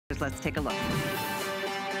Let's take a look.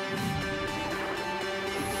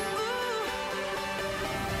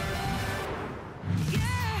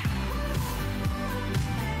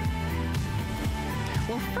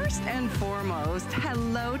 Well, first and foremost,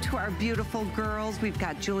 hello to our beautiful girls. We've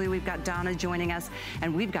got Julie, we've got Donna joining us,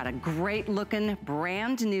 and we've got a great looking,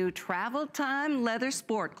 brand new Travel Time leather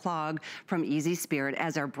sport clog from Easy Spirit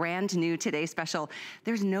as our brand new Today Special.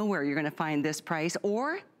 There's nowhere you're gonna find this price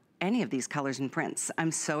or any of these colors and prints.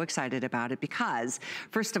 I'm so excited about it because,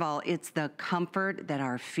 first of all, it's the comfort that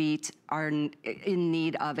our feet are in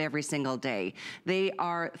need of every single day. They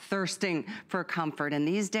are thirsting for comfort. And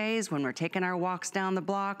these days, when we're taking our walks down the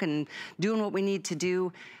block and doing what we need to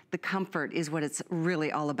do, the comfort is what it's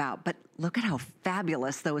really all about. But look at how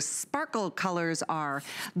fabulous those sparkle colors are.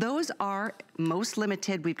 Those are most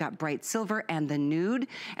limited. We've got bright silver and the nude.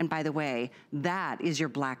 And by the way, that is your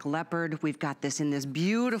black leopard. We've got this in this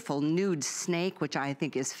beautiful nude snake, which I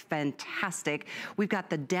think is fantastic. We've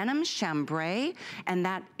got the denim chambray, and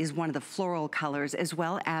that is one of the floral colors, as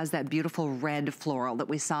well as that beautiful red floral that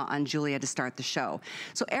we saw on Julia to start the show.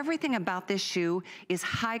 So everything about this shoe is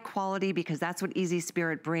high quality because that's what Easy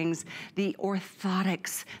Spirit brings. The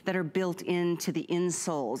orthotics that are built into the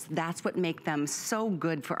insoles, that's what make them so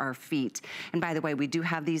good for our feet. And by the way, we do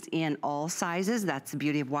have these in all sizes. That's the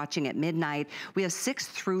beauty of watching at midnight. We have 6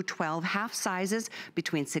 through 12 half sizes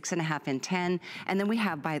between 6.5 and 10. And then we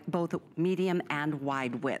have by both medium and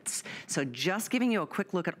wide widths. So just giving you a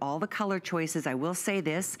quick look at all the color choices, I will say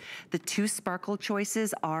this, the 2 sparkle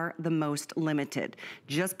choices are the most limited.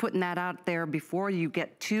 Just putting that out there before you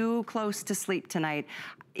get too close to sleep tonight.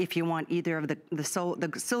 If you want either of the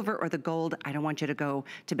silver or the gold, I don't want you to go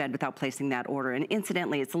to bed without placing that order. And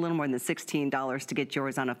incidentally, it's a little more than $16 to get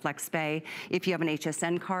yours on a FlexPay. If you have an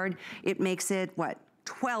HSN card, it makes it, what?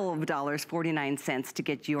 $12.49 to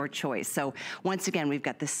get your choice. So once again, we've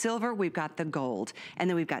got the silver, we've got the gold, and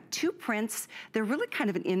then we've got 2 prints. They're really kind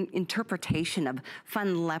of an interpretation of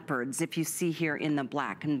fun leopards, if you see here in the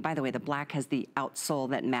black. And by the way, the black has the outsole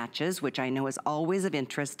that matches, which I know is always of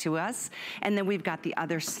interest to us. And then we've got the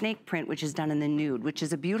other snake print, which is done in the nude, which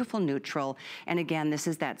is a beautiful neutral. And again, this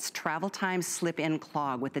is that Travel Time slip-in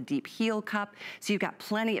clog with a deep heel cup. So you've got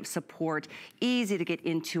plenty of support, easy to get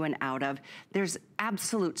into and out of. There's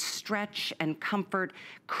absolute stretch and comfort,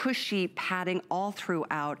 cushy padding all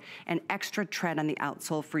throughout, and extra tread on the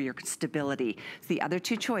outsole for your stability. So the other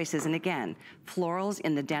 2 choices, and again, florals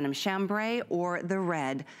in the denim chambray or the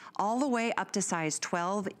red, all the way up to size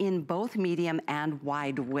 12 in both medium and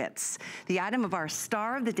wide widths. The item of our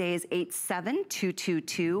star of the day is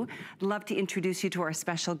 87222. Love to introduce you to our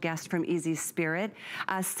special guest from Easy Spirit.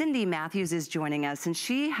 Cindy Matthews is joining us, and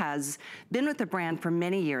she has been with the brand for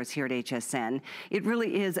many years here at HSN. It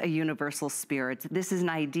really is a universal spirit. This is an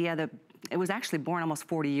idea that it was actually born almost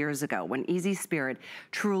 40 years ago when Easy Spirit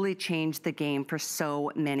truly changed the game for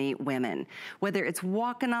so many women. Whether it's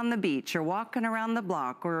walking on the beach or walking around the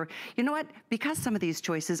block, or you know what, because some of these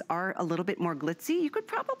choices are a little bit more glitzy, you could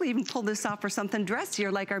probably even pull this off for something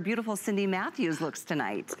dressier like our beautiful Cindy Matthews looks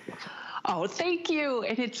tonight. Oh, thank you.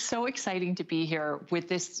 And it's so exciting to be here with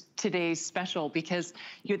this today's special because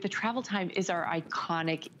the Travel Time is our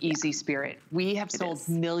iconic Easy Spirit. We have sold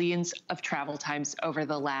millions of Travel Times over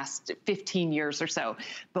the last 15 years or so.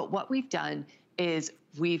 But what we've done is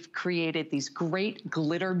we've created these great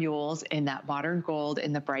glitter mules in that modern gold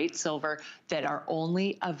and the bright silver that are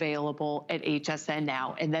only available at HSN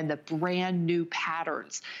now. And then the brand new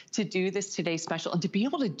patterns to do this today's special and to be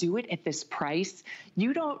able to do it at this price.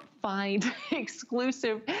 You don't find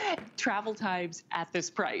exclusive Travel Times at this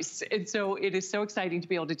price. And so it is so exciting to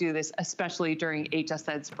be able to do this, especially during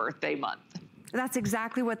HSN's birthday month. That's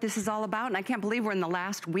exactly what this is all about. And I can't believe we're in the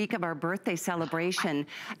last week of our birthday celebration.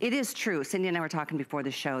 It is true. Cindy and I were talking before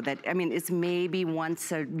the show that, I mean, it's maybe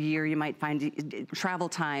once a year you might find Travel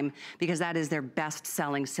Time because that is their best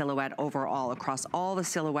selling silhouette overall across all the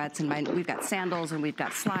silhouettes. And we've got sandals and we've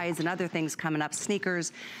got slides and other things coming up,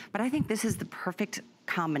 sneakers. But I think this is the perfect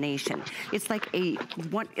combination. It's like a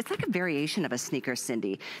variation of a sneaker,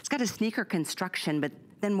 Cindy. It's got a sneaker construction, but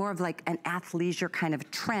then more of like an athleisure kind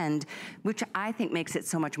of trend, which I think makes it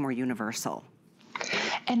so much more universal.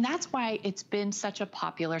 And that's why it's been such a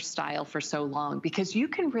popular style for so long, because you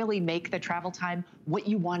can really make the Travel Time what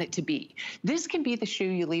you want it to be. This can be the shoe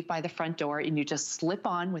you leave by the front door and you just slip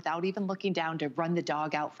on without even looking down to run the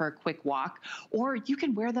dog out for a quick walk. Or you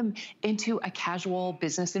can wear them into a casual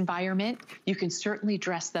business environment. You can certainly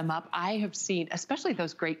dress them up. I have seen, especially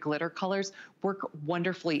those great glitter colors, work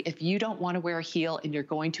wonderfully if you don't want to wear a heel and you're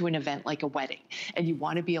going to an event like a wedding and you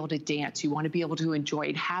want to be able to dance, you want to be able to enjoy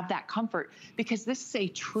and have that comfort, because this is a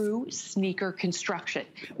true sneaker construction.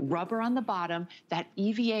 Rubber on the bottom, that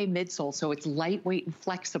EVA midsole, so it's lightweight and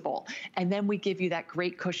flexible. And then we give you that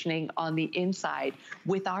great cushioning on the inside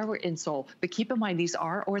with our insole. But keep in mind, these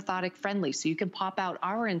are orthotic friendly, so you can pop out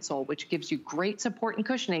our insole, which gives you great support and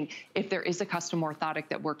cushioning if there is a custom orthotic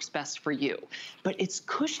that works best for you. But it's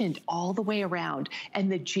cushioned all the way around.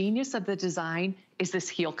 And the genius of the design is this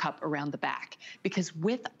heel cup around the back. Because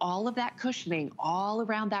with all of that cushioning all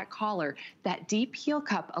around that collar, that deep heel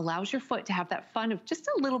cup allows your foot to have that fun of just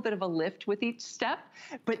a little bit of a lift with each step,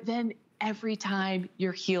 but then every time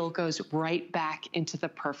your heel goes right back into the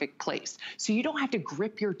perfect place. So you don't have to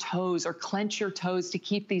grip your toes or clench your toes to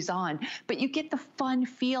keep these on, but you get the fun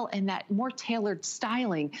feel and that more tailored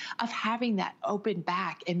styling of having that open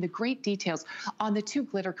back and the great details. On the two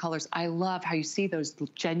glitter colors, I love how you see those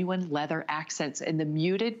genuine leather accents, and the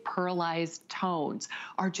muted pearlized tones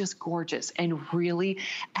are just gorgeous and really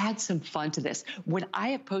add some fun to this. When I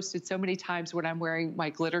have posted so many times when I'm wearing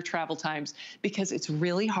my glitter travel times, because it's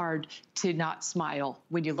really hard to not smile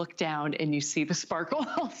when you look down and you see the sparkle,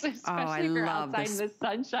 especially if you're outside in the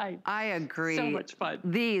sunshine. I agree. So much fun.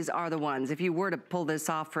 These are the ones. If you were to pull this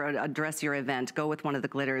off for a dressier event, go with one of the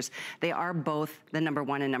glitters. They are both the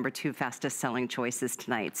 #1 and #2 fastest selling choices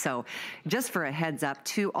tonight. So just for a heads up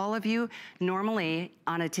to all of you, normally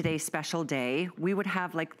on a Today Special day, we would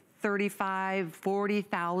have like 35,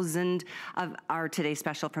 40,000 of our Today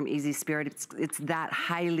Special from Easy Spirit. It's that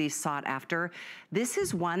highly sought after. This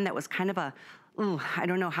is one that was kind of a, I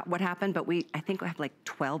don't know what happened, but I think we have like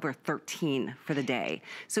 12 or 13 for the day.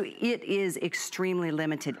 So it is extremely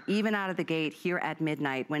limited, even out of the gate here at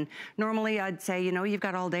midnight, when normally I'd say, you know, you've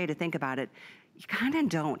got all day to think about it. You kind of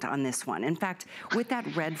don't on this one. In fact, with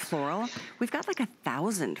that red floral, we've got like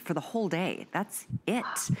 1,000 for the whole day. That's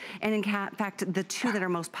it. And in fact, the two that are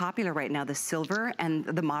most popular right now, the silver and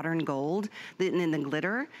the modern gold, and the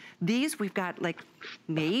glitter, these we've got like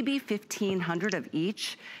maybe 1,500 of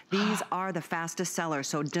each. These are the fastest sellers,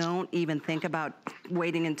 so don't even think about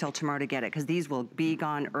waiting until tomorrow to get it, because these will be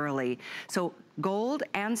gone early. So gold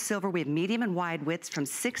and silver, we have medium and wide widths from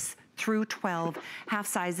 6 through 12, half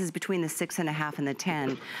sizes between the 6.5 and the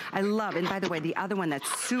 10. I love, and by the way, the other one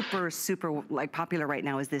that's super, super like popular right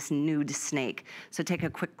now is this nude snake. So take a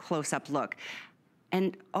quick close-up look.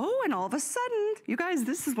 And oh, and all of a sudden, you guys,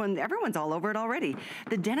 this is when everyone's all over it already.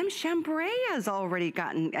 The denim chambray has already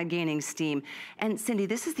gaining steam. And Cindy,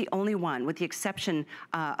 this is the only one, with the exception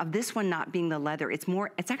of this one not being the leather.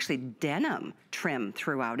 It's actually denim trim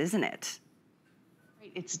throughout, isn't it?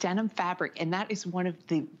 It's denim fabric, and that is one of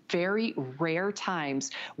the very rare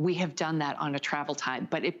times we have done that on a travel time,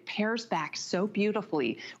 but it pairs back so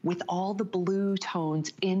beautifully with all the blue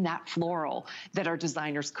tones in that floral that our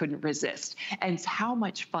designers couldn't resist. And it's how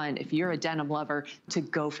much fun, if you're a denim lover, to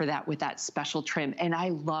go for that with that special trim. And I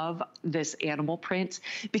love this animal print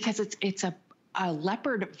because it's a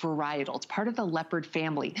leopard varietal. It's part of the leopard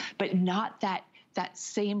family, but not that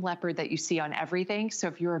same leopard that you see on everything. So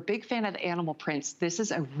if you're a big fan of the animal prints, this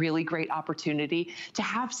is a really great opportunity to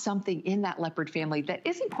have something in that leopard family that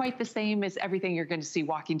isn't quite the same as everything you're going to see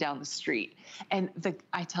walking down the street. And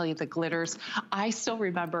I tell you, the glitters, I still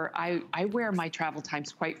remember, I wear my travel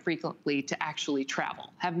times quite frequently to actually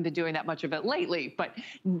travel. Haven't been doing that much of it lately, but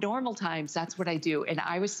normal times, that's what I do. And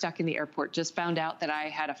I was stuck in the airport, just found out that I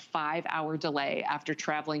had a 5-hour delay after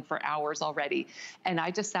traveling for hours already. And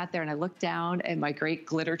I just sat there and I looked down at my great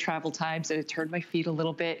glitter travel times, and it turned my feet a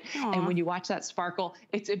little bit. Aww. And when you watch that sparkle,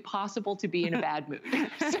 it's impossible to be in a bad mood.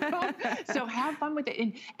 So have fun with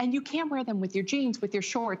it. And you can wear them with your jeans, with your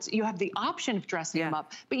shorts. You have the option of dressing them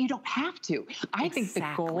up, but you don't have to. I think the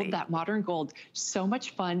gold, that modern gold, so much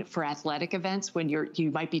fun for athletic events when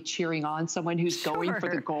you might be cheering on someone who's going for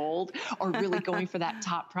the gold or really going for that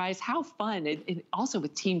top prize. How fun. And also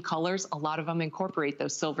with team colors, a lot of them incorporate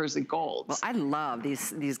those silvers and golds. Well, I love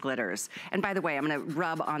these glitters. And by the way, I'm going to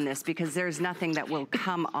rub on this because there's nothing that will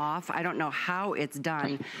come off. I don't know how it's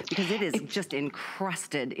done because it is just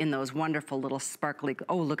encrusted in those wonderful little sparkly,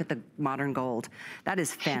 oh, look at the modern gold. That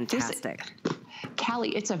is fantastic.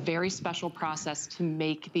 Callie, it's a very special process to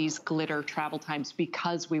make these glitter travel times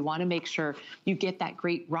because we want to make sure you get that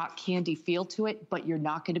great rock candy feel to it, but you're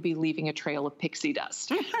not going to be leaving a trail of pixie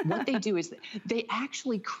dust. What they do is they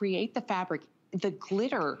actually create the fabric. The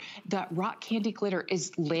glitter, that rock candy glitter,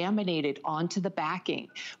 is laminated onto the backing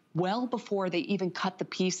well before they even cut the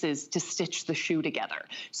pieces to stitch the shoe together.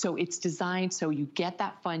 So it's designed so you get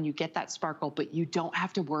that fun, you get that sparkle, but you don't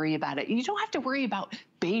have to worry about it. You don't have to worry about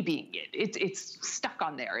babying it. It's stuck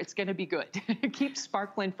on there. It's going to be good. Keep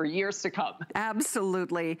sparkling for years to come.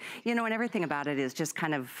 Absolutely. You know, and everything about it is just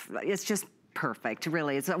kind of, it's just perfect,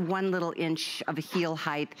 really. It's a 1 little inch of heel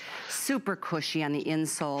height, super cushy on the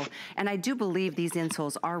insole. And I do believe these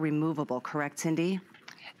insoles are removable, correct, Cindy?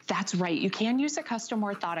 That's right. You can use a custom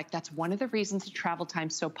orthotic. That's one of the reasons the travel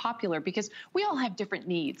time's so popular, because we all have different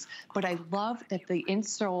needs. But I love that the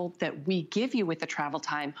insole that we give you with the travel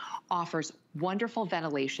time offers wonderful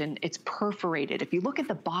ventilation. It's perforated. If you look at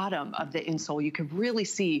the bottom of the insole, you can really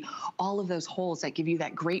see all of those holes that give you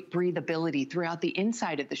that great breathability throughout the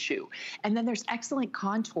inside of the shoe. And then there's excellent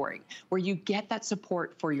contouring where you get that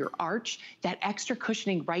support for your arch, that extra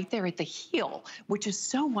cushioning right there at the heel, which is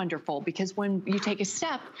so wonderful because when you take a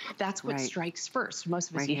step, that's what strikes first. Most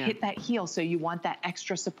of us, you hit that heel, so you want that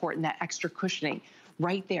extra support and that extra cushioning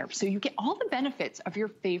right there. So you get all the benefits of your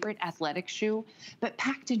favorite athletic shoe, but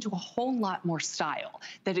packed into a whole lot more style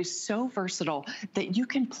that is so versatile that you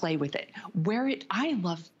can play with it. Wear it. I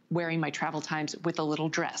love wearing my travel times with a little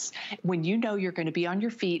dress. When you know you're going to be on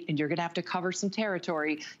your feet and you're going to have to cover some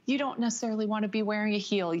territory, you don't necessarily want to be wearing a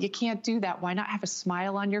heel. You can't do that. Why not have a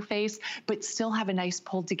smile on your face, but still have a nice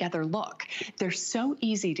pulled together look? They're so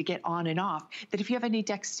easy to get on and off that if you have any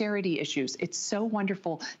dexterity issues, it's so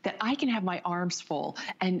wonderful that I can have my arms full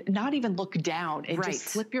and not even look down and just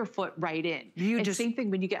slip your foot right in. Same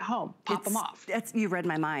thing when you get home, pop them off. You read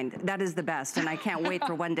my mind. That is the best. And I can't wait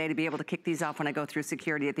for one day to be able to kick these off when I go through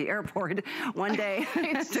security at the airport one day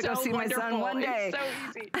to go see my son one day. It's so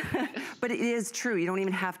easy. But it is true. You don't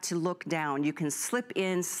even have to look down. You can slip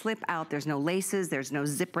in, slip out. There's no laces. There's no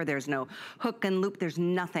zipper. There's no hook and loop. There's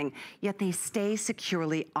nothing. Yet they stay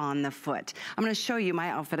securely on the foot. I'm going to show you my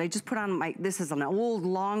outfit. I just put on this is an old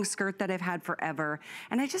long skirt that I've had forever.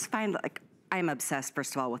 And I just find like, I'm obsessed,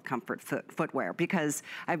 first of all, with comfort footwear because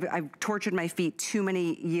I've tortured my feet too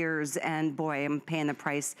many years, and boy, I'm paying the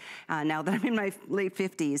price now that I'm in my late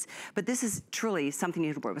 50s. But this is truly something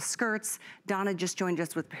you can wear with skirts. Donna just joined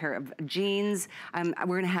us with a pair of jeans.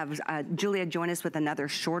 We're gonna have Julia join us with another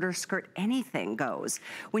shorter skirt. Anything goes.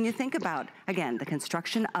 When you think about, again, the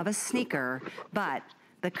construction of a sneaker, but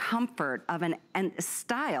the comfort of and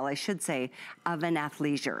style, I should say, of an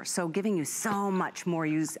athleisure. So giving you so much more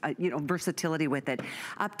versatility with it.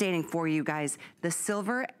 Updating for you guys, the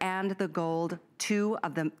silver and the gold, two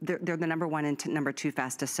of them, they're the #1 and #2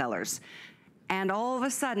 fastest sellers. And all of a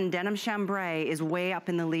sudden, denim chambray is way up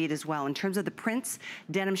in the lead as well. In terms of the prints,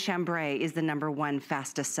 denim chambray is the #1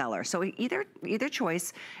 fastest seller. So either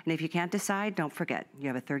choice, and if you can't decide, don't forget, you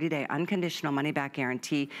have a 30-day unconditional money-back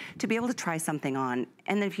guarantee to be able to try something on.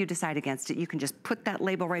 And then if you decide against it, you can just put that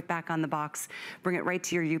label right back on the box, bring it right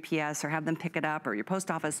to your UPS or have them pick it up or your post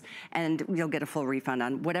office, and you'll get a full refund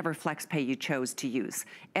on whatever flex pay you chose to use.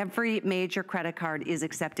 Every major credit card is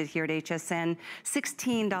accepted here at HSN,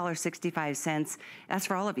 $16.65. That's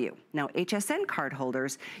for all of you. Now, HSN card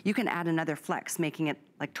holders, you can add another flex, making it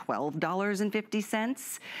like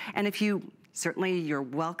 $12.50. And if certainly you're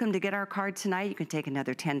welcome to get our card tonight. You can take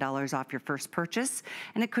another $10 off your first purchase,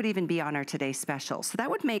 and it could even be on our today's special. So that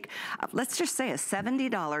would make, let's just say a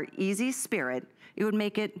 $70 Easy Spirit. It would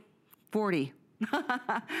make it $40.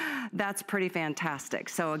 That's pretty fantastic.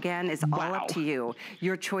 So again, it's all up to you.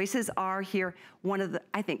 Your choices are here. One of the,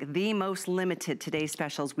 I think, the most limited today's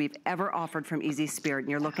specials we've ever offered from Easy Spirit, and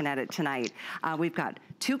you're looking at it tonight. We've got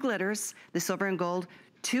 2 glitters, the silver and gold,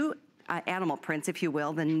 2 animal prints, if you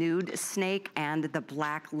will, the nude snake and the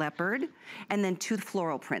black leopard, and then 2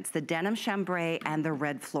 floral prints, the denim chambray and the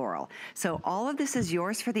red floral. So all of this is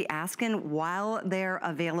yours for the asking while they're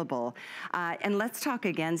available. And let's talk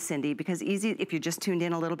again, Cindy, because if you just tuned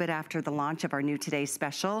in a little bit after the launch of our new Today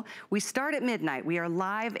special, we start at midnight. We are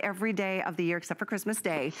live every day of the year except for Christmas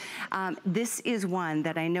Day. This is one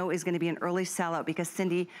that I know is going to be an early sellout because,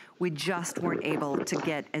 Cindy, we just weren't able to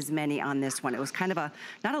get as many on this one. It was kind of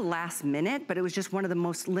not a last minute, but it was just one of the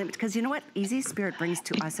most limited, because you know what Easy Spirit brings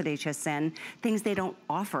to us at HSN? Things they don't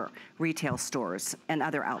offer retail stores and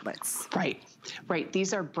other outlets. Right.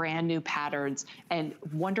 These are brand new patterns and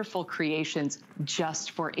wonderful creations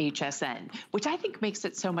just for HSN, which I think makes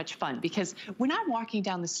it so much fun, because when I'm walking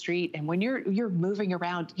down the street and when you're moving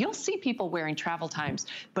around, you'll see people wearing travel times,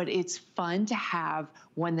 but it's fun to have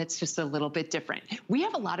one that's just a little bit different. We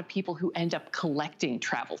have a lot of people who end up collecting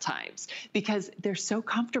travel times because they're so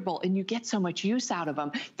comfortable and you get so much use out of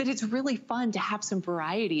them that it's really fun to have some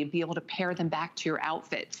variety and be able to pair them back to your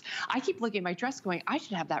outfits. I keep looking at my dress going, I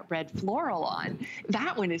should have that red floral on.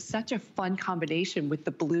 That one is such a fun combination with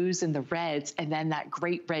the blues and the reds, and then that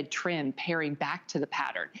great red trim pairing back to the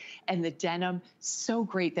pattern. And the denim, so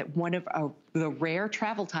great that one of the rare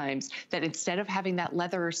travel times that instead of having that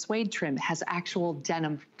leather or suede trim, has actual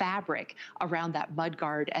denim fabric around that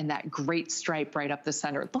mudguard and that great stripe right up the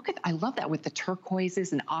center. Look at, I love that with the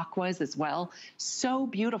turquoises and aquas as well. So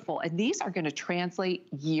beautiful. And these are going to translate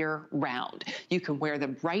year round. You can wear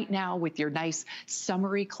them right now with your nice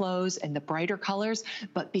summery clothes and the brighter colors.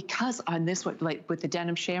 But because on this one, like with the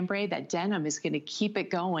denim chambray, that denim is going to keep it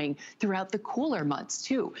going throughout the cooler months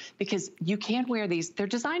too, because you can't wear these. They're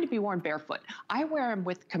designed to be worn barefoot. I wear them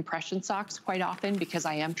with compression socks quite often because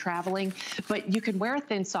I am traveling, but you can wear a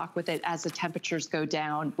thin sock with it as the temperatures go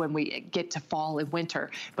down when we get to fall and winter,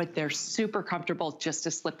 but they're super comfortable just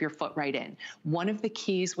to slip your foot right in. One of the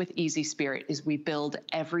keys with Easy Spirit is we build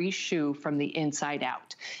every shoe from the inside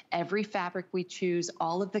out. Every fabric we choose,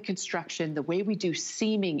 all of the construction, the way we do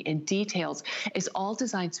seaming and details is all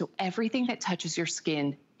designed so everything that touches your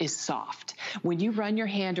skin is soft. When you run your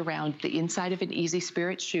hand around the inside of an Easy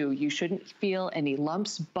Spirit shoe, you shouldn't feel any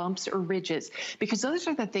lumps, bumps, or ridges, because those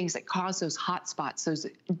are the things that cause those hot spots,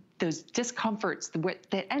 those discomforts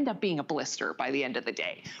that end up being a blister by the end of the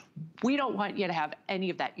day. We don't want you to have any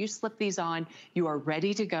of that. You slip these on, you are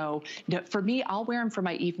ready to go. Now, for me, I'll wear them for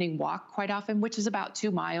my evening walk quite often, which is about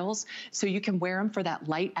 2 miles. So you can wear them for that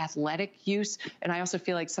light athletic use. And I also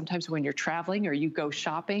feel like sometimes when you're traveling or you go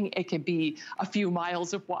shopping, it can be a few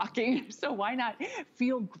miles of walking. So why not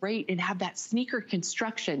feel great and have that sneaker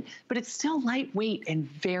construction, but it's still lightweight and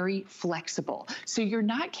very flexible. So you're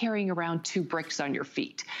not carrying around 2 bricks on your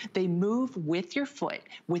feet. They move with your foot,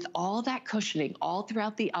 with all that cushioning all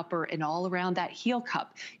throughout the upper and all around that heel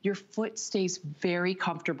cup. Your foot stays very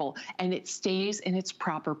comfortable and it stays in its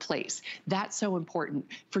proper place. That's so important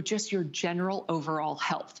for just your general overall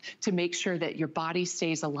health, to make sure that your body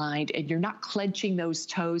stays aligned and you're not clenching those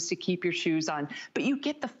toes to keep your shoes on, but you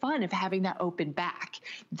get the fun of having that open back.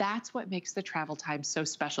 That's what makes the travel time so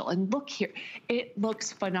special. And look here, it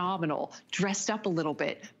looks phenomenal, dressed up a little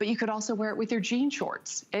bit, but you could also wear it with your jean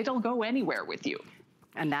shorts. It'll go anywhere with you.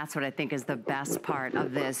 And that's what I think is the best part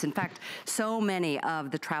of this. In fact, so many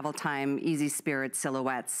of the Travel Time Easy Spirit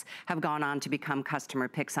silhouettes have gone on to become customer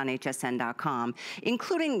picks on hsn.com,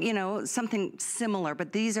 including, you know, something similar,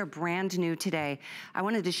 but these are brand new today. I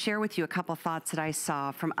wanted to share with you a couple thoughts that I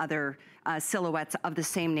saw from other silhouettes of the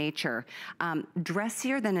same nature.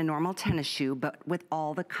 Dressier than a normal tennis shoe, but with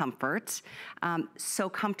all the comfort. So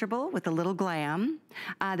comfortable with a little glam.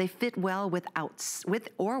 They fit well with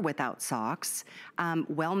or without socks.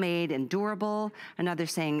 Well made and durable. Another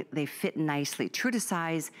saying they fit nicely, true to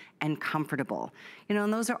size and comfortable. You know,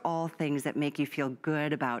 and those are all things that make you feel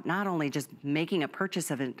good about not only just making a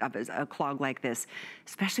purchase of a clog like this,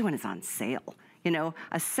 especially when it's on sale. You know,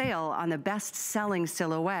 a sale on the best-selling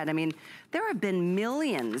silhouette. I mean, there have been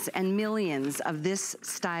millions and millions of this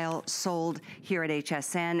style sold here at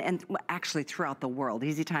HSN and actually throughout the world.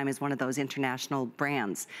 Easy Time is one of those international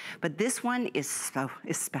brands. But this one is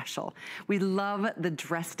special. We love the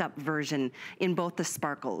dressed up version in both the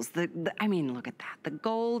sparkles. I mean, look at that. The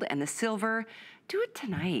gold and the silver. Do it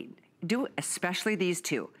tonight. Do it, especially these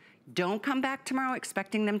two. Don't come back tomorrow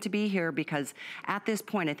expecting them to be here, because at this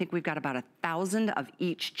point, I think we've got about 1,000 of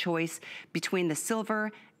each choice between the silver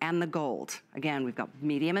and the gold. Again, we've got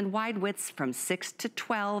medium and wide widths from 6 to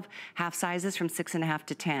 12, half sizes from 6.5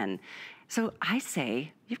 to 10. So I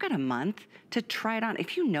say, you've got a month to try it on.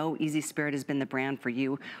 If you know Easy Spirit has been the brand for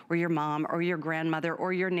you, or your mom, or your grandmother,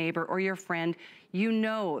 or your neighbor, or your friend, you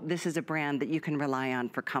know this is a brand that you can rely on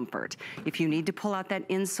for comfort. If you need to pull out that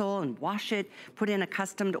insole and wash it, put in a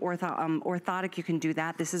custom orthotic, you can do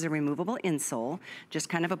that. This is a removable insole, just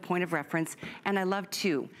kind of a point of reference. And I love,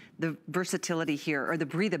 too, the versatility here, or the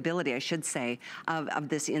breathability, I should say, of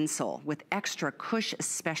this insole, with extra cush,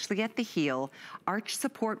 especially at the heel, arch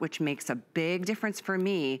support, which makes a big difference for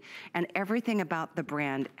me, and everything about the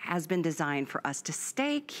brand has been designed for us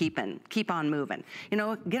to keep on moving. You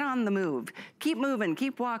know, get on the move, keep moving,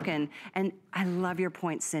 keep walking. And I love your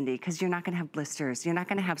point, Cindy, because you're not gonna have blisters, you're not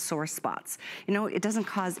gonna have sore spots. You know, it doesn't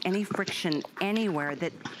cause any friction anywhere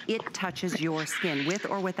that it touches your skin, with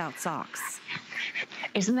or without socks.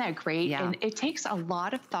 Isn't that great? Yeah. And it takes a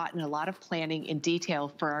lot of thought and a lot of planning and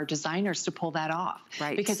detail for our designers to pull that off.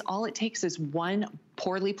 Right. Because all it takes is one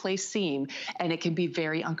poorly placed seam and it can be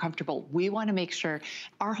very uncomfortable. We want to make sure,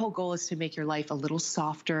 our whole goal is to make your life a little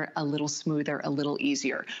softer, a little smoother, a little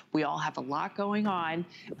easier. We all have a lot going on,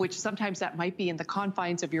 which sometimes that might be in the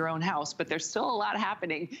confines of your own house, but there's still a lot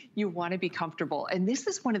happening. You want to be comfortable. And this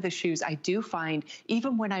is one of the shoes I do find,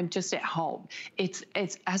 even when I'm just at home, it's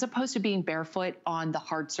as opposed to being barefoot on the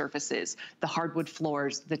hard surfaces, the hardwood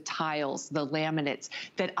floors, the tiles, the laminates,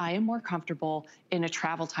 that I am more comfortable in a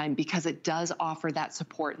travel time, because it does offer that that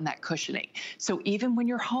support and that cushioning. So even when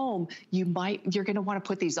you're home, you're gonna wanna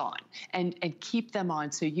put these on and keep them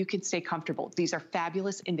on so you can stay comfortable. These are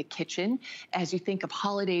fabulous in the kitchen as you think of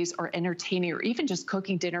holidays or entertaining or even just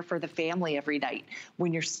cooking dinner for the family every night.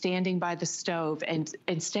 When you're standing by the stove and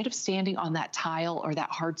instead of standing on that tile or that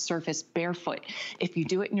hard surface barefoot, if you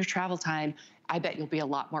do it in your travel time, I bet you'll be a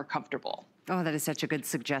lot more comfortable. Oh, that is such a good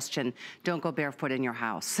suggestion. Don't go barefoot in your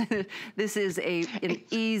house. This is an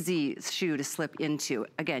easy shoe to slip into.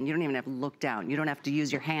 Again, you don't even have to look down. You don't have to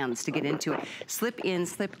use your hands to get into it. Slip in,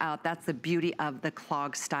 slip out. That's the beauty of the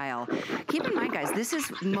clog style. Keep in mind, guys, this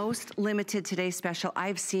is most limited today special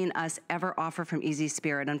I've seen us ever offer from Easy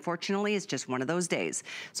Spirit. Unfortunately, it's just one of those days.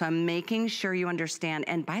 So I'm making sure you understand.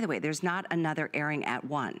 And by the way, there's not another airing at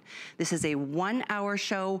 1. This is a 1-hour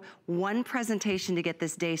show, 1 presentation to get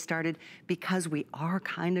this day started, because we are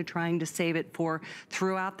kind of trying to save it for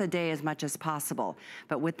throughout the day as much as possible.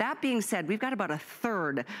 But with that being said, we've got about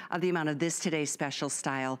 1/3 of the amount of this today's special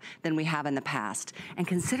style than we have in the past. And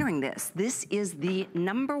considering this is the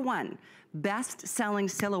 #1 best-selling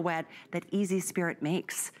silhouette that Easy Spirit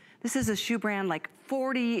makes. This is a shoe brand like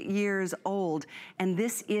 40 years old, and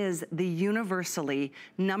this is the universally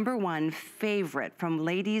 #1 favorite from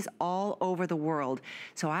ladies all over the world.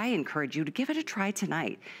 So I encourage you to give it a try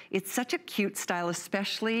tonight. It's such a cute style,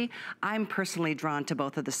 especially I'm personally drawn to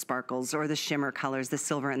both of the sparkles or the shimmer colors, the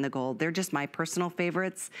silver and the gold. They're just my personal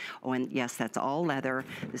favorites. Oh, and yes, that's all leather.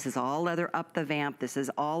 This is all leather up the vamp. This is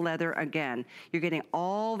all leather again. You're getting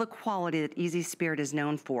all the quality that Easy Spirit is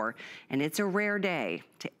known for, and it's a rare day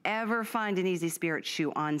to ever find an Easy Spirit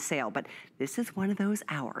shoe on sale, but this is one of those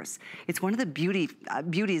hours. It's one of the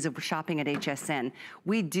beauties of shopping at HSN.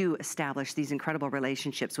 We do establish these incredible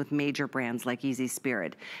relationships with major brands like Easy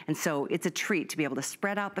Spirit, and so it's a treat to be able to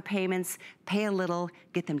spread out the payments, pay a little,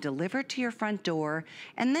 get them delivered to your front door,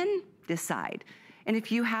 and then decide. And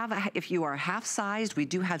if you are half-sized, we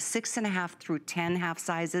do have 6.5 through 10 half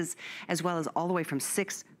sizes, as well as all the way from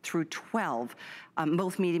 6 through 12,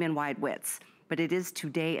 both medium and wide widths. But it is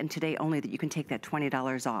today and today only that you can take that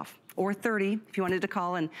 $20 off. Or $30 if you wanted to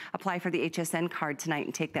call and apply for the HSN card tonight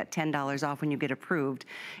and take that $10 off when you get approved.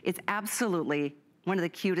 It's absolutely one of the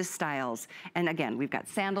cutest styles. And again, we've got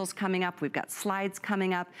sandals coming up, we've got slides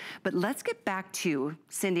coming up, but let's get back to,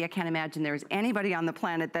 Cindy, I can't imagine there's anybody on the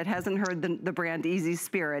planet that hasn't heard the brand Easy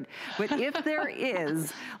Spirit. But if there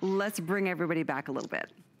is, let's bring everybody back a little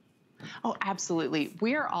bit. Oh, absolutely.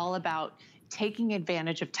 We are all about taking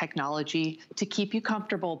advantage of technology to keep you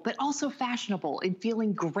comfortable, but also fashionable and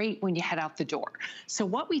feeling great when you head out the door. So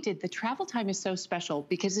what we did, the travel time is so special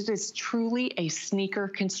because it is truly a sneaker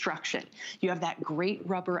construction. You have that great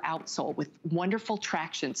rubber outsole with wonderful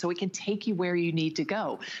traction so it can take you where you need to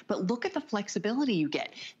go. But look at the flexibility you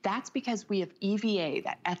get. That's because we have EVA,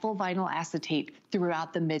 that ethyl vinyl acetate,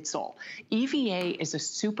 throughout the midsole. EVA is a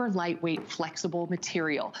super lightweight, flexible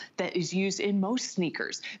material that is used in most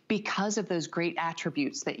sneakers because of those great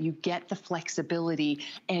attributes that you get the flexibility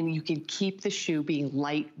and you can keep the shoe being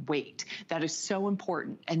lightweight. That is so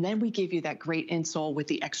important. And then we give you that great insole with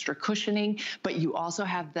the extra cushioning, but you also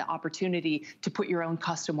have the opportunity to put your own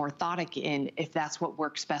custom orthotic in if that's what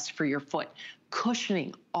works best for your foot.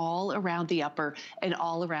 Cushioning all around the upper and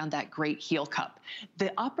all around that great heel cup.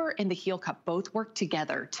 The upper and the heel cup both work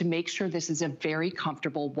together to make sure this is a very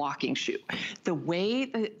comfortable walking shoe. The way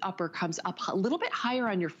the upper comes up a little bit higher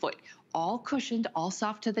on your foot, all cushioned, all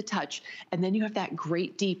soft to the touch, and then you have that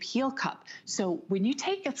great deep heel cup. So when you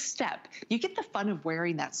take a step, you get the fun of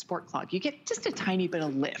wearing that sport clog. You get just a tiny bit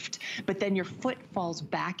of lift, but then your foot falls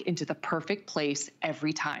back into the perfect place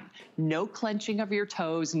every time. No clenching of your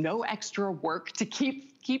toes, no extra work to keep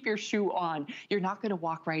your shoe on. You're not gonna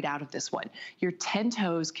walk right out of this one. Your 10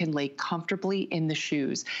 toes can lay comfortably in the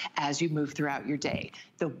shoes as you move throughout your day.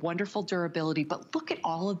 The wonderful durability, but look at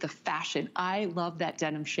all of the fashion. I love that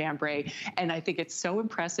denim chambray, and I think it's so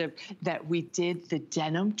impressive that we did the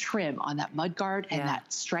denim trim on that mudguard and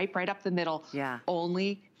that stripe right up the middle,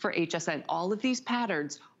 only for HSN. All of these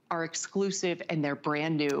patterns are exclusive and they're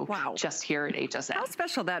brand new just here at HSN. How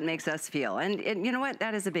special that makes us feel. And you know what?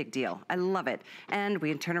 That is a big deal. I love it. And we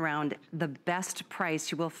can turn around the best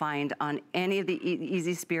price you will find on any of the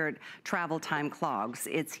Easy Spirit travel time clogs.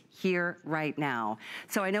 It's here right now.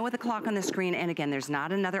 So I know with the clock on the screen, and again, there's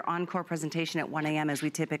not another encore presentation at 1 a.m. as we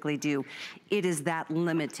typically do. It is that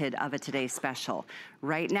limited of a today's special.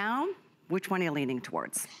 Right now, which one are you leaning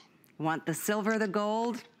towards? Want the silver, the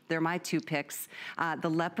gold? They're my 2 picks. The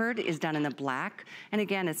leopard is done in the black. And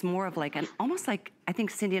again, it's more of like almost like, I think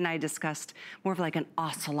Cindy and I discussed, more of like an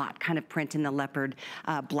ocelot kind of print in the leopard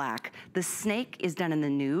black. The snake is done in the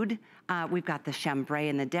nude. We've got the chambray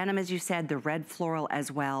and the denim, as you said, the red floral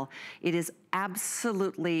as well. It is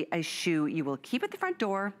absolutely a shoe you will keep at the front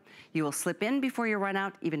door. You will slip in before you run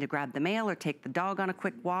out, even to grab the mail or take the dog on a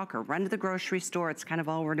quick walk or run to the grocery store. It's kind of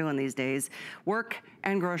all we're doing these days. Work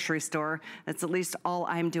and grocery store. That's at least all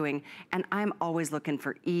I'm doing. And I'm always looking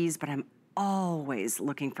for ease, but I'm always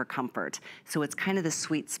looking for comfort. So it's kind of the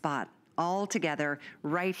sweet spot all together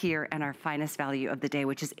right here and our finest value of the day,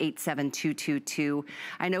 which is 87222.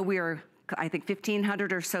 I know we are, I think,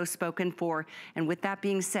 1,500 or so spoken for. And with that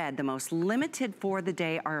being said, the most limited for the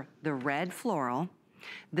day are the red floral,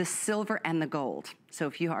 the silver, and the gold. So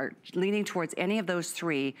if you are leaning towards any of those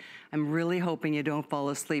three, I'm really hoping you don't fall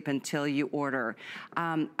asleep until you order.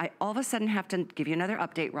 I all of a sudden have to give you another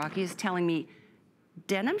update. Rocky is telling me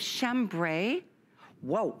denim chambray,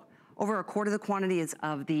 whoa, over a quarter of the quantities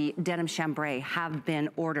of the denim chambray have been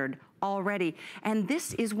ordered already. And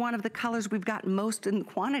this is one of the colors we've got most in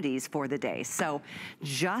quantities for the day. So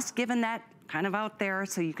just given that kind of out there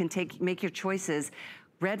so you can make your choices.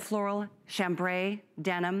 Red floral, chambray,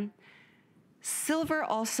 denim. Silver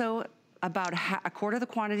also about a quarter of the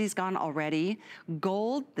quantity's gone already.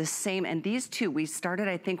 Gold, the same, and these two, we started,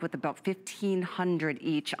 I think, with about 1,500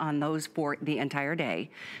 each on those for the entire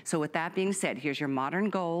day. So with that being said, here's your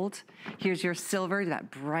modern gold, here's your silver,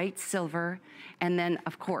 that bright silver, and then,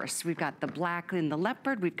 of course, we've got the black in the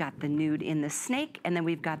leopard, we've got the nude in the snake, and then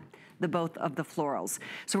we've got the both of the florals.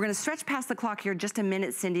 So we're gonna stretch past the clock here just a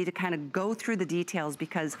minute, Cindy, to kind of go through the details,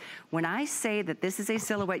 because when I say that this is a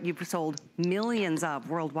silhouette you've sold millions of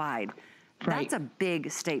worldwide, that's a big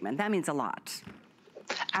statement. That means a lot.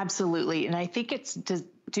 Absolutely, and I think it's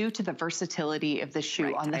due to the versatility of the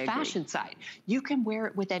shoe on the fashion side. You can wear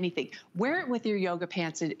it with anything. Wear it with your yoga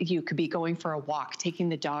pants. You could be going for a walk, taking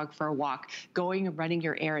the dog for a walk, going and running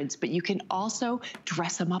your errands, but you can also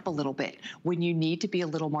dress them up a little bit when you need to be a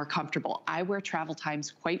little more comfortable. I wear travel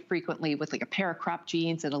times quite frequently with like a pair of crop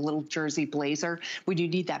jeans and a little jersey blazer. When you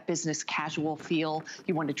need that business casual feel,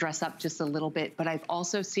 you want to dress up just a little bit, but I've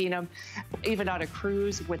also seen them even on a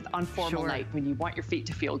cruise on formal night when you want your feet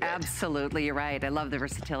to feel good. Absolutely, you're right. I love the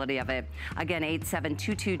versatility of it. Again,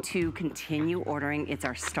 87222, continue ordering. It's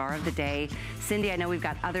our star of the day. Cindy, I know we've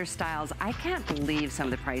got other styles. I can't believe some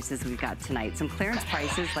of the prices we've got tonight. Some clearance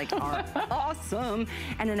prices like are awesome,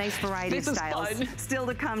 and a nice variety of styles still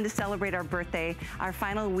to come to celebrate our birthday. Our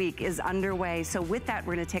final week is underway. So with that,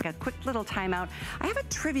 we're gonna take a quick little timeout. I have a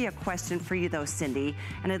trivia question for you though, Cindy,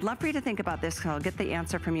 and I'd love for you to think about this, because I'll get the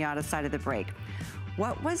answer from you out of sight of the break.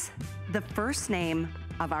 What was the first name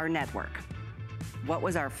of our network? What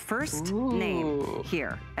was our first name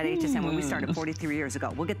here at HSN when we started 43 years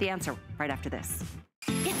ago? We'll get the answer right after this.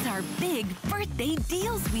 It's our big birthday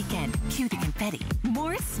deals weekend. Cue the confetti.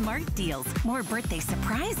 More smart deals. More birthday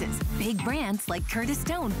surprises. Big brands like Curtis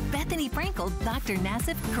Stone, Bethany Frankel, Dr.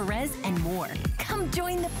 Nassif, Perez, and more. Come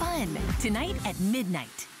join the fun. Tonight at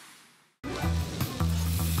midnight.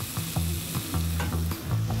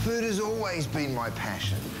 Food has always been my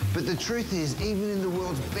passion, but the truth is, even in the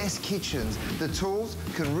world's best kitchens, the tools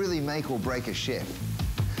can really make or break a chef.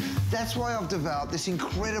 That's why I've developed this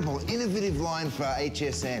incredible, innovative line for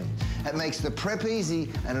HSN. It makes the prep easy,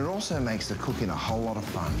 and it also makes the cooking a whole lot of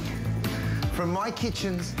fun. From my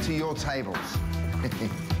kitchens to your tables.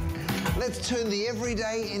 Let's turn the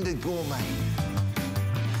everyday into gourmet.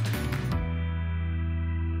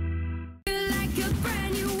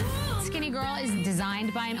 Skinny Girl is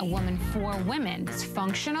designed by a woman for women. It's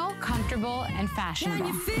functional, comfortable, and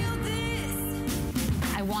fashionable.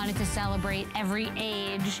 I wanted to celebrate every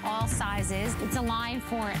age, all sizes. It's a line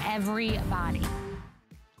for every body.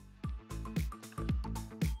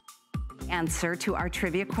 Answer to our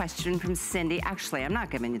trivia question from Cindy. Actually, I'm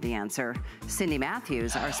not giving you the answer. Cindy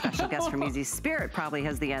Matthews, our special guest from Easy Spirit, probably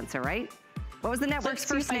has the answer, right? What was the network's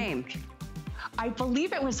first name? I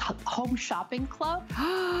believe it was Home Shopping Club.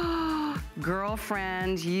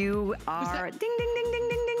 Girlfriend, you are ding, ding, ding, ding,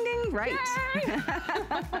 ding, ding, ding, right.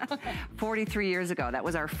 43 years ago, that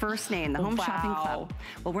was our first name, the Home Shopping Club.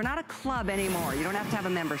 Well, we're not a club anymore. You don't have to have a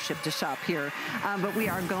membership to shop here, but we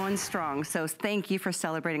are going strong. So thank you for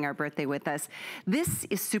celebrating our birthday with us. This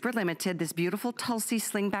is super limited, this beautiful Tulsi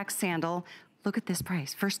slingback sandal. Look at this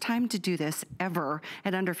price. First time to do this ever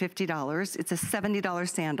at under $50. It's a $70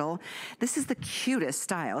 sandal. This is the cutest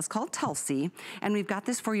style. It's called Tulsi, and we've got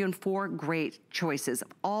this for you in 4 great choices,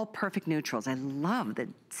 all perfect neutrals. I love the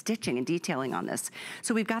stitching and detailing on this.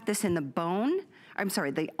 So we've got this in the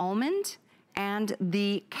the almond and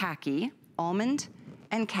the khaki. Almond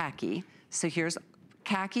and khaki. So here's,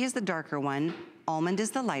 khaki is the darker one, almond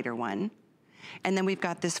is the lighter one. And then we've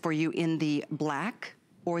got this for you in the black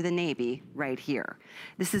or the navy right here.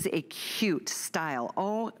 This is a cute style.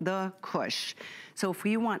 Oh, the cush. So if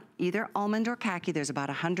we want either almond or khaki, there's about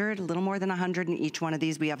 100, a little more than 100 in each one of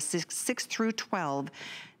these. We have 6 through 12,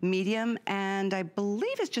 medium, and I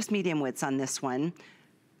believe it's just medium widths on this one.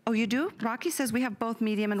 Oh, you do? Rocky says we have both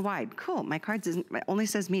medium and wide. Cool, my card only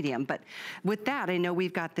says medium, but with that, I know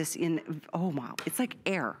we've got this in, oh wow, it's like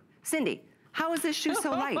air. Cindy, how is this shoe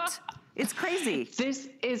so light? It's crazy. This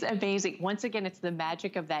is amazing. Once again, it's the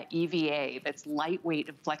magic of that EVA that's lightweight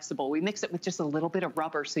and flexible. We mix it with just a little bit of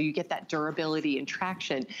rubber so you get that durability and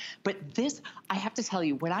traction. But this, I have to tell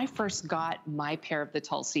you, when I first got my pair of the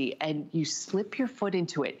Tulsi and you slip your foot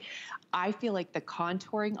into it, I feel like the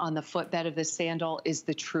contouring on the footbed of this sandal is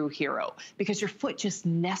the true hero because your foot just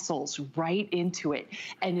nestles right into it.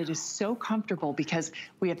 And it is so comfortable because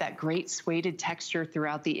we have that great suede texture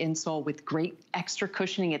throughout the insole with great extra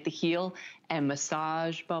cushioning at the heel and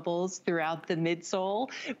massage bubbles throughout the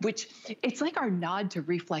midsole, which it's like our nod to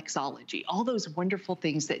reflexology. All those wonderful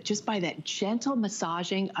things that just by that gentle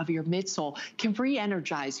massaging of your midsole can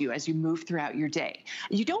re-energize you as you move throughout your day.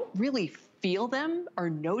 You don't really feel them or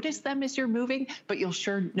notice them as you're moving, but you'll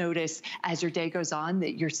sure notice as your day goes on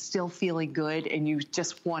that you're still feeling good and you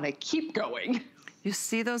just want to keep going. You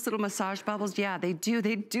see those little massage bubbles? Yeah, they do.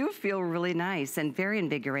 They do feel really nice and very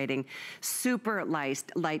invigorating. Super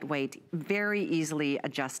lightweight, very easily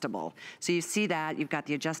adjustable. So you see that, you've got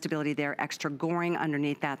the adjustability there, extra goring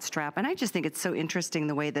underneath that strap. And I just think it's so interesting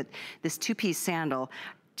the way that this two-piece sandal,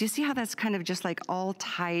 do you see how that's kind of just like all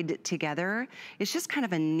tied together? It's just kind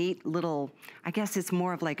of a neat little, I guess it's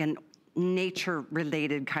more of like an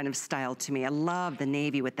nature-related kind of style to me. I love the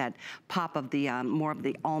navy with that pop of the, more of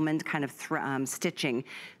the almond kind of stitching.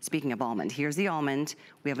 Speaking of almond, here's the almond.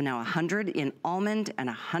 We have now 100 in almond and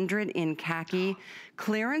 100 in khaki.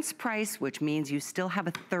 Clearance price, which means you still have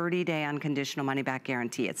a 30-day unconditional money-back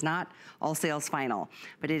guarantee. It's not all sales final,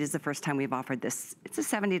 but it is the first time we've offered this. It's a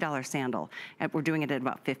 $70 sandal, and we're doing it at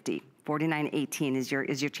about $50. $49.18 is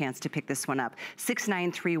your chance to pick this one up.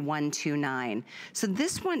 $693,129. So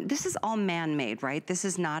this one, this is all man-made, right? This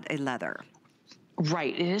is not a leather.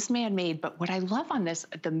 Right, it is man-made, but what I love on this,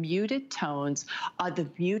 the muted tones, the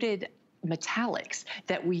muted metallics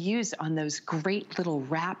that we use on those great little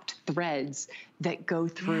wrapped threads that go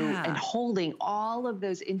through and holding all of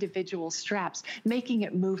those individual straps, making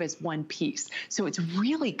it move as one piece. So it's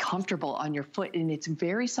really comfortable on your foot and it's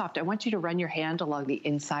very soft. I want you to run your hand along the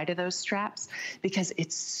inside of those straps because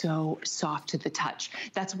it's so soft to the touch.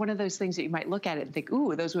 That's one of those things that you might look at it and think,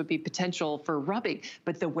 ooh, those would be potential for rubbing.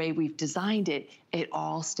 But the way we've designed it, it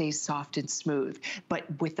all stays soft and smooth. But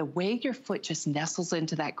with the way your foot just nestles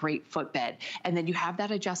into that great footbed, and then you have that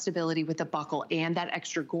adjustability with the buckle and that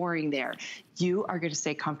extra goring there, you are going to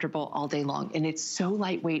stay comfortable all day long. And it's so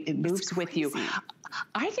lightweight, it moves with you.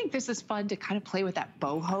 I think this is fun to kind of play with that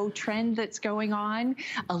boho trend that's going on.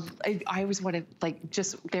 I always want to, like,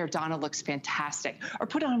 just there, Donna looks fantastic. Or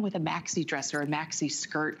put on with a maxi dress or a maxi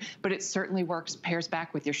skirt, but it certainly works, pairs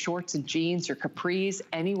back with your shorts and jeans, your capris,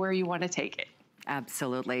 anywhere you want to take it.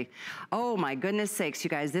 Absolutely. Oh my goodness sakes, you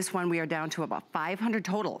guys, this one we are down to about 500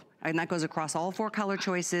 total. And that goes across all 4 color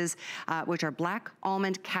choices, which are black,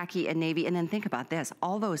 almond, khaki, and navy. And then think about this,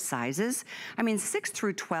 all those sizes. I mean, 6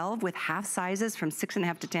 through 12 with half sizes from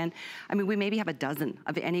 6.5 to 10. I mean, we maybe have a dozen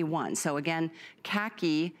of any one. So again,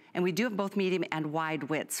 khaki, and we do have both medium and wide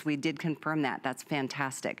widths. We did confirm that. That's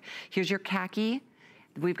fantastic. Here's your khaki.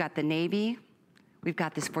 We've got the navy. We've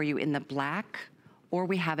got this for you in the black, or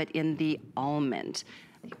we have it in the almond.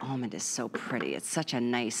 The almond is so pretty. It's such a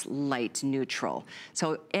nice, light neutral.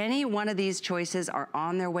 So any one of these choices are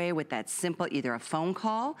on their way with that simple, either a phone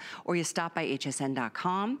call or you stop by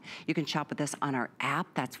hsn.com. You can shop with us on our app.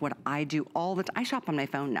 That's what I do all the time. I shop on my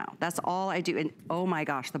phone now. That's all I do. And oh my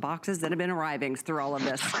gosh, the boxes that have been arriving through all of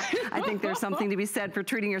this. I think there's something to be said for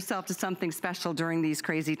treating yourself to something special during these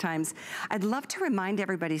crazy times. I'd love to remind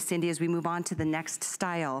everybody, Cindy, as we move on to the next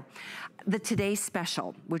style, the Today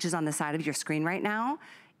Special, which is on the side of your screen right now.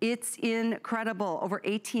 It's incredible. Over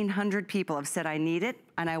 1,800 people have said, I need it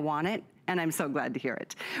and I want it, and I'm so glad to hear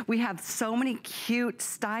it. We have so many cute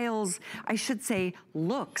styles, I should say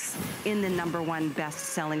looks, in the #1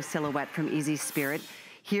 best-selling silhouette from Easy Spirit.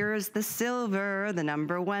 Here's the silver, the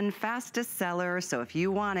 #1 fastest seller. So if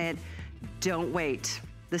you want it, don't wait.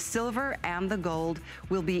 The silver and the gold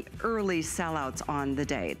will be early sellouts on the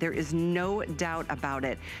day. There is no doubt about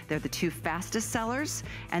it. They're the two fastest sellers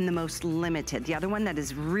and the most limited. The other one that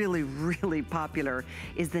is really, really popular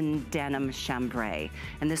is the denim chambray.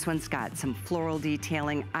 And this one's got some floral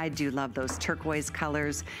detailing. I do love those turquoise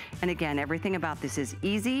colors. And again, everything about this is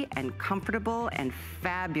easy and comfortable and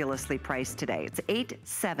fabulously priced today. It's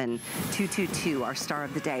 87222, our star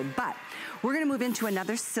of the day. But we're gonna move into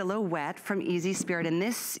another silhouette from Easy Spirit, and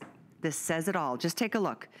this says it all. Just take a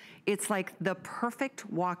look. It's like the perfect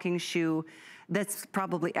walking shoe that's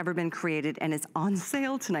probably ever been created, and it's on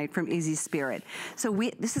sale tonight from Easy Spirit. So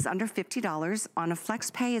this is under $50. On a flex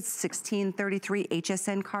pay, it's $16.33.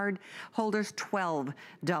 HSN card holders,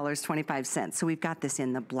 $12.25. So we've got this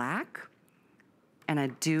in the black, and I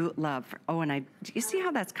do love, do you see how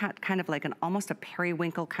that's kind of like almost a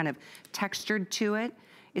periwinkle kind of textured to it?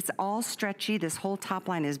 It's all stretchy. This whole top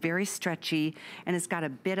line is very stretchy, and it's got a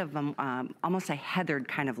bit of almost a heathered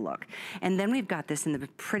kind of look. And then we've got this in the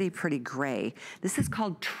pretty, pretty gray. This is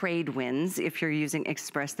called Trade Winds. If you're using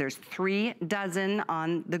Express, there's 3 dozen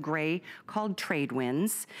on the gray called Trade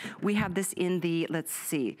Winds. We have this in the, let's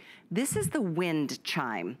see, this is the Wind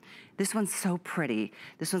Chime. This one's so pretty.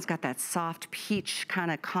 This one's got that soft peach kind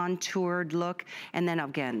of contoured look. And then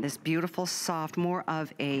again, this beautiful soft, more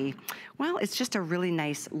of a, well, it's just a really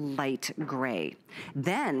nice light gray.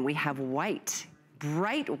 Then we have white.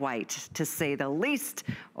 Bright white, to say the least.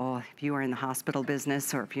 Oh, if you are in the hospital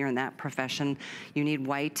business or if you're in that profession, you need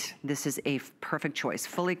white. This is a perfect choice.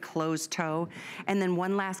 Fully closed toe. And then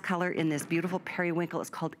one last color in this beautiful periwinkle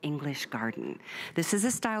is called English Garden. This is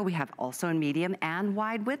a style we have also in medium and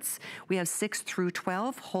wide widths. We have 6 through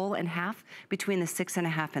 12, whole and half, between the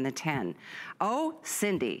 6.5 and the 10. Oh,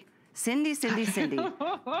 Cindy. Cindy.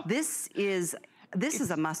 This is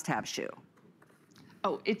a must-have shoe.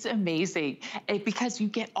 Oh, it's amazing because you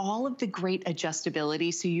get all of the great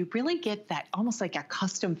adjustability. So you really get that almost like a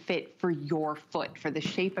custom fit for your foot, for the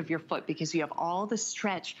shape of your foot, because you have all the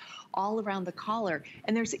stretch all around the collar.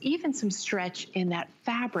 And there's even some stretch in that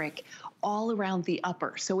fabric all around the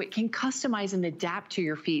upper. So it can customize and adapt to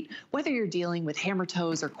your feet, whether you're dealing with hammer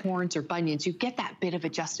toes or corns or bunions, you get that bit of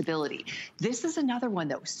adjustability. This is another one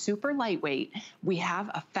that was super lightweight. We have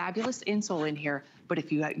a fabulous insole in here, but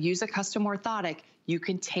if you use a custom orthotic, you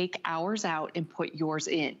can take ours out and put yours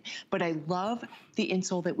in. But I love the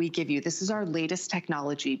insole that we give you. This is our latest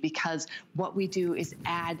technology because what we do is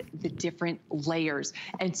add the different layers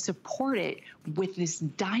and support it with this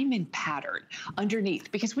diamond pattern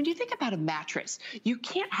underneath. Because when you think about a mattress, you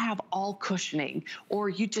can't have all cushioning or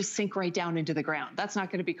you just sink right down into the ground. That's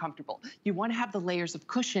not gonna be comfortable. You wanna have the layers of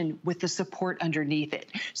cushion with the support underneath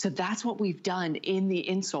it. So that's what we've done in the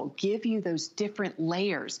insole, give you those different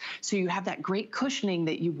layers. So you have that great cushioning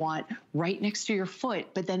that you want right next to your foot,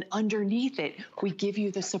 but then underneath it, we give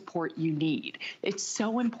you the support you need. It's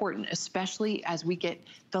so important, especially as we get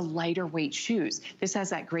the lighter weight shoes. This has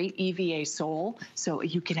that great EVA sole, so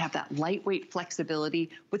you can have that lightweight flexibility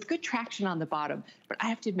with good traction on the bottom. But I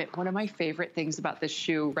have to admit, one of my favorite things about this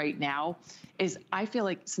shoe right now is I feel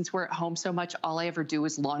like since we're at home so much, all I ever do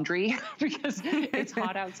is laundry because it's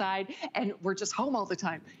hot outside and we're just home all the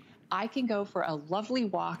time. I can go for a lovely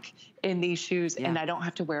walk in these shoes and I don't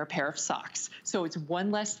have to wear a pair of socks. So it's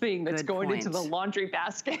one less thing that's going into the laundry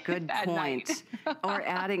basket at night. Or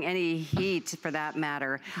adding any heat for that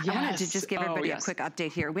matter. I wanted to just give everybody a quick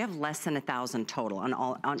update here. We have less than 1,000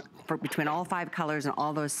 total between all 5 colors and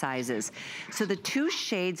all those sizes. So the 2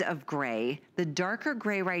 shades of gray, the darker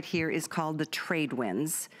gray right here is called the Trade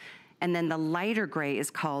Winds. And then the lighter gray is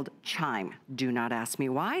called Chime. Do not ask me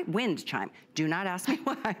why. Wind Chime. Do not ask me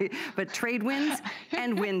why. But Trade Winds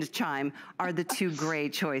and Wind Chime are the 2 gray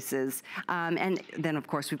choices. And then, of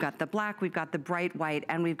course, we've got the black, we've got the bright white,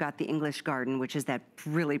 and we've got the English Garden, which is that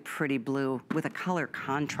really pretty blue with a color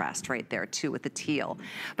contrast right there, too, with the teal.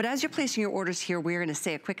 But as you're placing your orders here, we're going to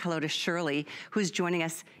say a quick hello to Shirley, who's joining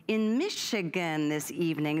us in Michigan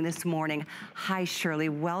this morning. Hi, Shirley.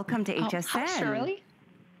 Welcome to HSN. Hi, Shirley.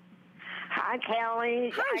 Hi,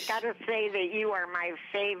 Kelly. I got to say that you are my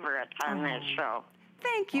favorite on this show.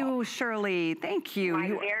 Thank you, Shirley. Thank you. My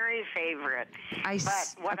very favorite.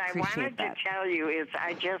 But what I wanted to tell you is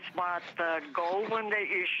I just bought the gold one that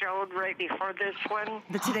you showed right before this one.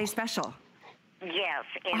 The Today Special. Yes,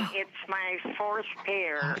 and it's my 4th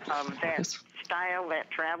pair of that style, that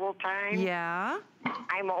travel time. Yeah.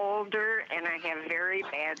 I'm older and I have very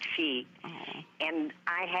bad feet. And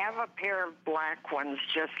I have a pair of black ones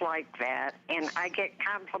just like that. And I get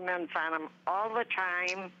compliments on them all the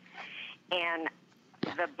time. And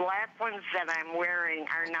the black ones that I'm wearing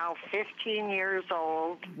are now 15 years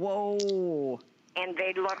old. Whoa. and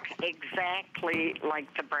they look exactly like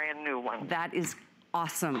the brand new one. That is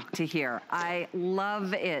awesome to hear. I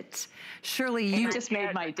love it. Shirley, you just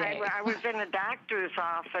made my day. I was in a doctor's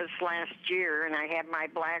office last year, and I had my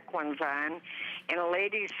black ones on, and a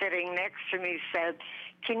lady sitting next to me said,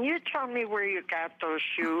 "Can you tell me where you got those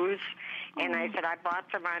shoes?" And I said, "I bought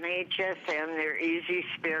them on HSN. They're Easy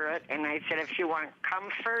Spirit." And I said, "If you want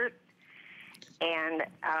comfort, and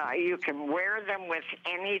you can wear them with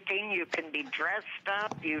anything. You can be dressed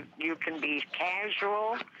up. You can be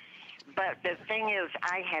casual. But the thing is,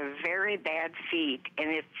 I have very bad feet, and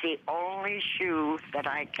it's the only shoe that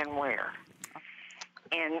I can wear.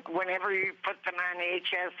 And whenever you put them on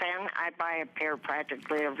HSN, I buy a pair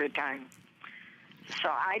practically every time. So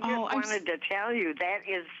I just wanted to tell you that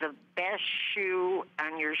is the best shoe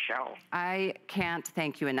on your show. I can't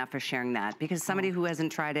thank you enough for sharing that, because somebody who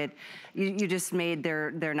hasn't tried it, you just made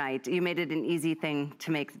their night. You made it an easy thing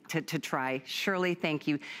to try. Shirley, thank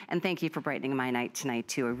you. And thank you for brightening my night tonight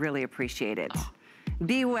too. I really appreciate it.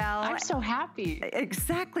 Be well. I'm so happy.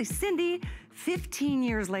 Exactly. Cindy, 15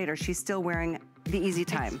 years later, she's still wearing the Easy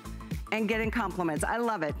Time and getting compliments. I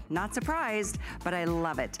love it. Not surprised, but I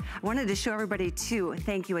love it. I wanted to show everybody too.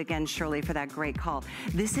 Thank you again, Shirley, for that great call.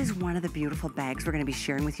 This is one of the beautiful bags we're gonna be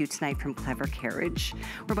sharing with you tonight from Clever Carriage.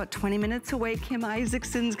 We're about 20 minutes away. Kim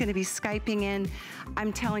Isaacson's gonna be Skyping in.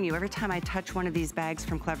 I'm telling you, every time I touch one of these bags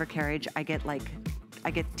from Clever Carriage, I get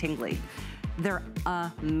tingly. They're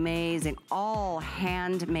amazing. All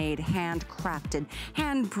handmade, handcrafted,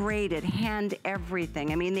 hand braided, hand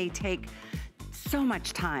everything. I mean, they take so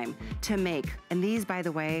much time to make. And these, by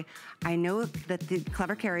the way, I know that the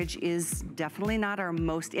Clever Carriage is definitely not our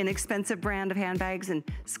most inexpensive brand of handbags and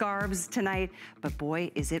scarves tonight, but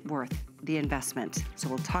boy, is it worth the investment. So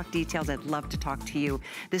we'll talk details. I'd love to talk to you.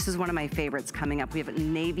 This is one of my favorites coming up. We have a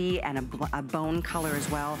navy and a bone color as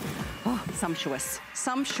well. Oh, sumptuous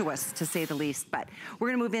to say the least. But we're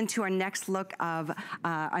gonna move into our next look of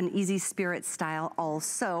an Easy Spirit style,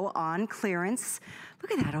 also on clearance.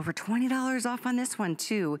 Look at that, over $20 off on this one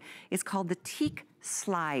too. It's called the Teak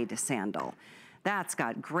Slide Sandal. That's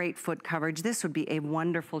got great foot coverage. This would be a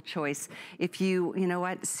wonderful choice if you know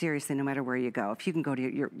what, seriously, no matter where you go, if you can go to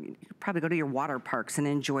you probably go to your water parks and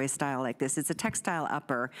enjoy a style like this. It's a textile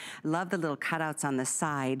upper. Love the little cutouts on the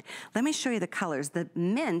side. Let me show you the colors. The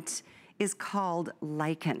mint is called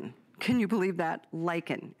lichen. Can you believe that?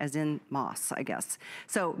 Lichen, as in moss, I guess.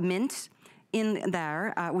 So mint in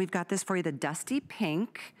there. We've got this for you, the dusty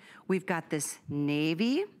pink. We've got this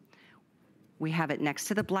navy. We have it next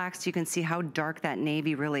to the black, so you can see how dark that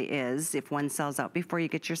navy really is if one sells out before you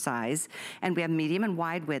get your size. And we have medium and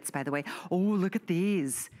wide widths, by the way. Oh, look at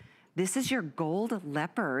these. This is your gold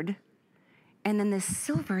leopard, and then this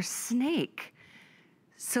silver snake.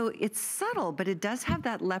 So it's subtle, but it does have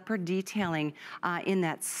that leopard detailing in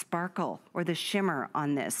that sparkle or the shimmer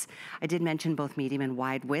on this. I did mention both medium and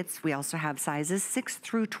wide widths. We also have sizes 6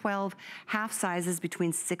 through 12, half sizes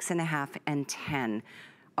between 6.5 and 10.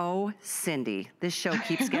 Oh, Cindy, this show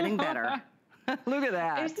keeps getting better. Look at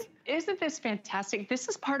that. Isn't this fantastic? This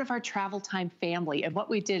is part of our Travel Time family. And what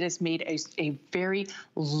we did is made a very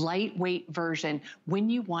lightweight version when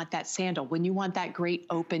you want that sandal, when you want that great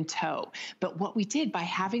open toe. But what we did by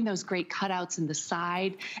having those great cutouts in the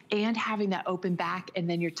side and having that open back and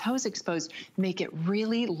then your toes exposed, make it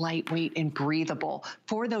really lightweight and breathable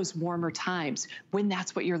for those warmer times when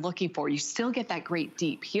that's what you're looking for. You still get that great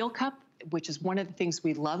deep heel cup, which is one of the things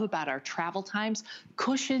we love about our Travel Times,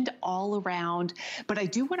 cushioned all around. But I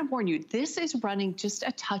do want to warn you, this is running just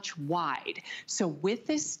a touch wide. So with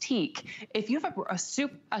this teak, if you have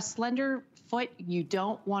a slender foot, you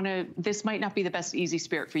don't want to, this might not be the best Easy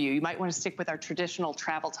Spirit for you. You might want to stick with our traditional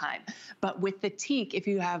Travel Time. But with the teak, if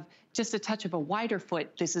you have just a touch of a wider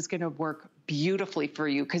foot, this is going to work beautifully for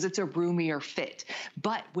you because it's a roomier fit.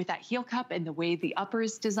 But with that heel cup and the way the upper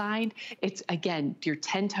is designed, it's, again, your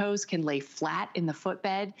 10 toes can lay flat in the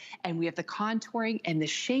footbed, and we have the contouring and the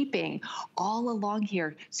shaping all along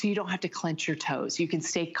here so you don't have to clench your toes. You can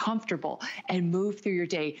stay comfortable and move through your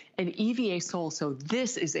day. An EVA sole, so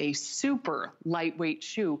this is a super lightweight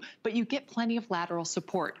shoe, but you get plenty of lateral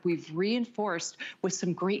support. We've reinforced with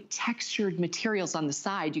some great textured materials on the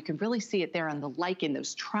side. You can really see it there on the lichen,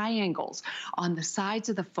 those triangles on the sides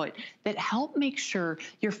of the foot that help make sure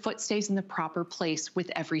your foot stays in the proper place with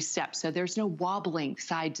every step. So there's no wobbling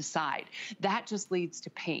side to side. That just leads to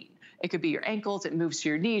pain. It could be your ankles. It moves to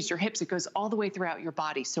your knees, your hips. It goes all the way throughout your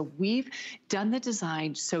body. So we've done the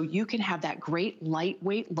design so you can have that great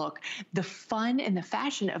lightweight look, the fun and the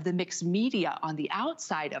fashion of the mixed media on the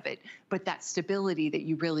outside of it, but that stability that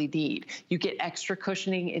you really need. You get extra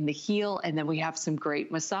cushioning in the heel, and then we have some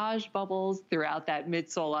great massage bubbles throughout that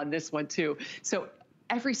midsole on this one too. So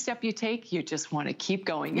every step you take, you just want to keep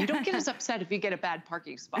going. You don't get as upset if you get a bad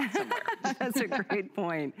parking spot somewhere. That's a great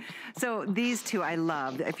point. So these two I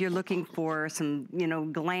love. If you're looking for some, you know,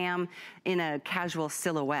 glam in a casual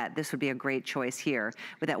silhouette, this would be a great choice here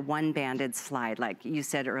with that one banded slide, like you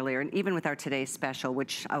said earlier, and even with our today's special,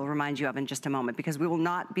 which I'll remind you of in just a moment, because we will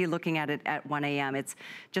not be looking at it at 1 a.m. It's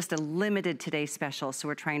just a limited today special, so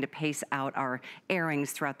we're trying to pace out our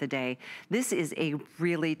airings throughout the day. This is a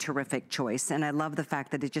really terrific choice, and I love the fact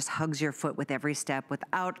that it just hugs your foot with every step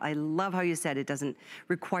without, I love how you said it doesn't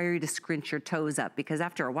require you to scrunch your toes up, because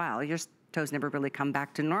after a while, your toes never really come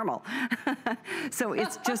back to normal. So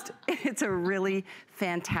it's just, it's a really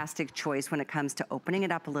fantastic choice when it comes to opening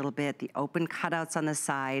it up a little bit, the open cutouts on the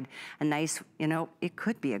side, a nice, you know, it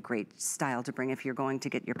could be a great style to bring if you're going to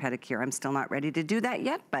get your pedicure. I'm still not ready to do that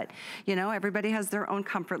yet, but you know, everybody has their own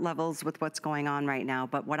comfort levels with what's going on right now.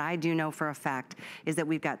 But what I do know for a fact is that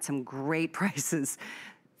we've got some great prices.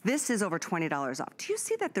 This is over $20 off. Do you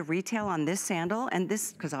see that the retail on this sandal, and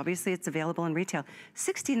this, because obviously it's available in retail,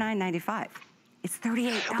 $69.95. It's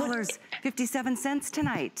 $38.57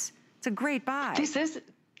 tonight. It's a great buy. This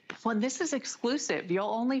is exclusive. You'll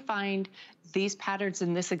only find these patterns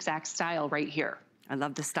in this exact style right here. I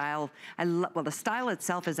love the style. Well, the style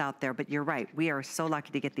itself is out there, but you're right. We are so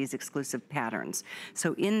lucky to get these exclusive patterns.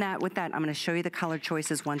 So with that, I'm gonna show you the color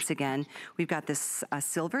choices once again. We've got this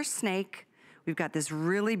silver snake. We've got this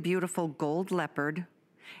really beautiful gold leopard,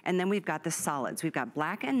 and then we've got the solids. We've got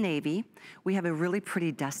black and navy. We have a really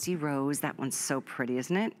pretty dusty rose. That one's so pretty,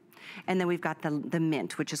 isn't it? And then we've got the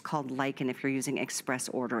mint, which is called lichen if you're using express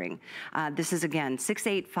ordering. This is, again,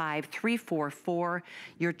 685-344.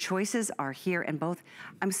 Your choices are here, and both,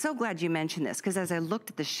 I'm so glad you mentioned this, because as I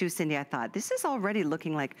looked at the shoe, Cindy, I thought, this is already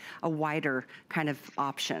looking like a wider kind of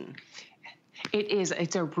option.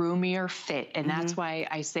 It's a roomier fit. And that's why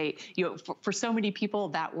I say, you know, for so many people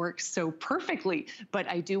that works so perfectly. But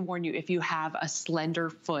I do warn you, if you have a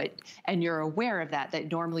slender foot and you're aware of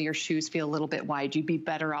that normally your shoes feel a little bit wide, you'd be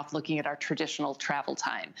better off looking at our traditional travel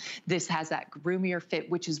time. This has that roomier fit,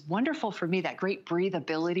 which is wonderful for me, that great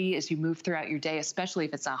breathability as you move throughout your day, especially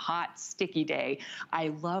if it's a hot, sticky day. I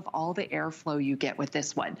love all the airflow you get with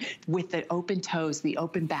this one, with the open toes, the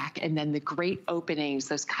open back, and then the great openings,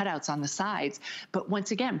 those cutouts on the sides. But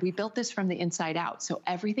once again, we built this from the inside out. So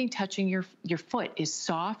everything touching your foot is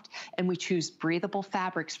soft, and we choose breathable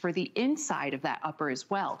fabrics for the inside of that upper as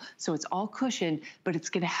well. So it's all cushioned, but it's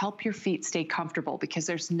gonna help your feet stay comfortable, because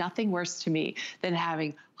there's nothing worse to me than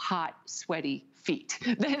having hot, sweaty feet.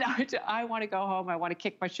 Then I want to go home, I want to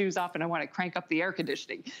kick my shoes off, and I want to crank up the air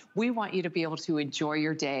conditioning. We want you to be able to enjoy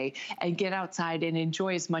your day and get outside and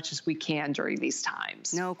enjoy as much as we can during these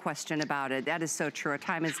times. No question about it. That is so true. Our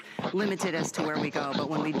time is limited as to where we go, but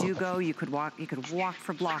when we do go, you could walk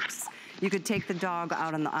for blocks. You could take the dog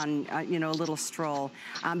out on you know, a little stroll.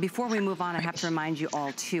 Before we move on, I have to remind you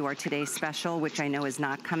all too, our today's special, which I know is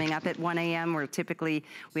not coming up at 1 a.m.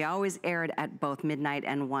 We always air it at both midnight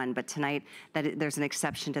and 1, but tonight there's an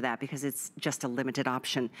exception to that because it's just a limited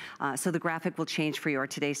option. So the graphic will change for you. Our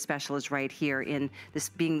today's special is right here, in this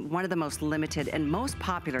being one of the most limited and most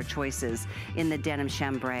popular choices in the denim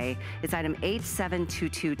chambray. It's item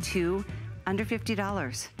 87222, under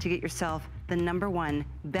 $50 to get yourself the #1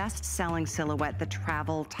 best-selling silhouette, the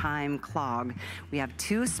Travel Time Clog. We have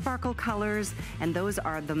 2 sparkle colors, and those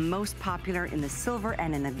are the most popular in the silver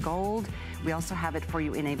and in the gold. We also have it for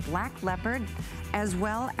you in a black leopard, as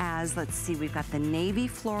well as, let's see, we've got the navy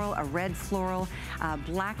floral, a red floral,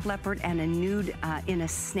 black leopard, and a nude in a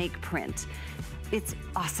snake print. It's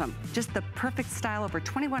awesome. Just the perfect style. Over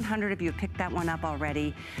 2,100 of you have picked that one up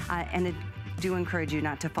already, and it do encourage you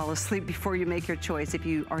not to fall asleep before you make your choice if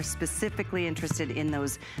you are specifically interested in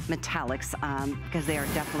those metallics, because they are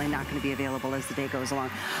definitely not going to be available as the day goes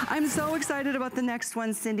along. I'm so excited about the next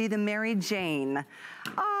one, Cindy, the Mary Jane.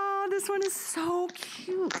 Oh, this one is so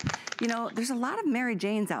cute. You know, there's a lot of Mary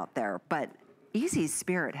Janes out there, but Easy's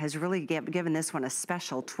Spirit has really given this one a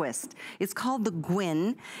special twist. It's called the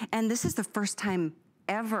Gwyn, and this is the first time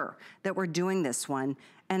forever that we're doing this one.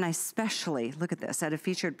 And I especially, look at this, at a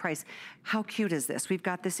featured price. How cute is this? We've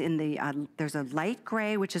got this in the, there's a light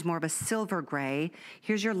gray, which is more of a silver gray.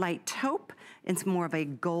 Here's your light taupe. It's more of a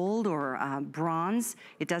gold or bronze.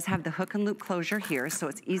 It does have the hook and loop closure here, so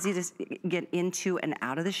it's easy to get into and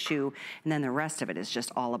out of the shoe. And then the rest of it is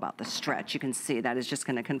just all about the stretch. You can see that is just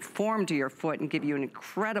gonna conform to your foot and give you an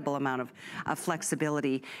incredible amount of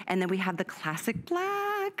flexibility. And then we have the classic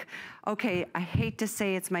black. Okay, I hate to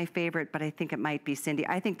say it's my favorite, but I think it might be, Cindy.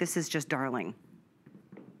 I think this is just darling.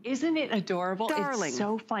 Isn't it adorable? Darling. It's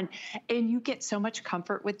so fun. And you get so much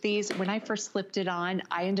comfort with these. When I first slipped it on,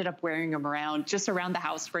 I ended up wearing them just around the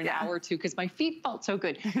house for an hour or two because my feet felt so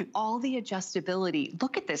good. All the adjustability.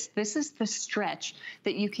 Look at this. This is the stretch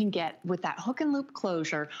that you can get with that hook and loop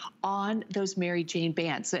closure on those Mary Jane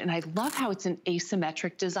bands. And I love how it's an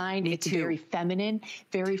asymmetric design. It's very feminine,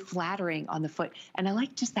 very flattering on the foot. And I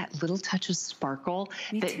like just that little touch of sparkle.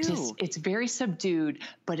 It's very subdued,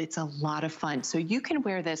 but it's a lot of fun. So you can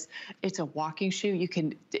wear this. It's a walking shoe. You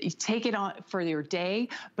can take it on for your day,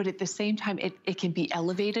 but at the same time, it can be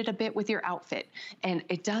elevated a bit with your outfit. And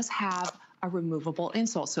it does have a removable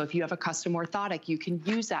insole. So if you have a custom orthotic, you can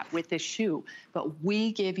use that with this shoe. But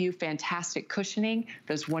we give you fantastic cushioning,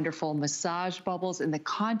 those wonderful massage bubbles, and the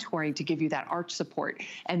contouring to give you that arch support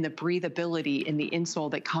and the breathability in the insole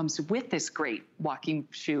that comes with this great walking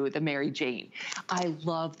shoe, the Mary Jane. I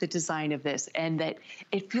love the design of this and that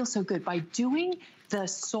it feels so good. By doing the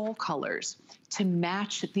sole colors to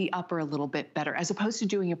match the upper a little bit better, as opposed to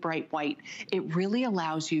doing a bright white, it really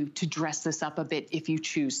allows you to dress this up a bit if you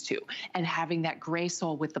choose to. And having that gray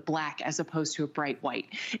sole with the black as opposed to a bright white,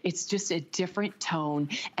 it's just a different tone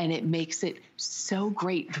and it makes it so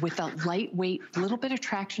great with a lightweight, little bit of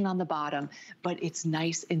traction on the bottom, but it's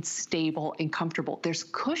nice and stable and comfortable. There's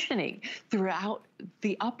cushioning throughout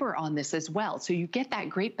the upper on this as well. So you get that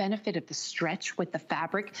great benefit of the stretch with the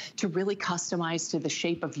fabric to really customize to the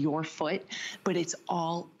shape of your foot, but it's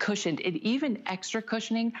all cushioned and even extra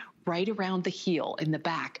cushioning right around the heel in the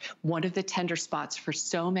back. One of the tender spots for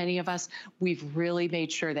so many of us, we've really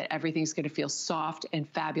made sure that everything's gonna feel soft and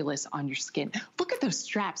fabulous on your skin. Look at those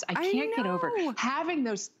straps. I can't get over having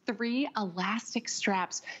those 3 elastic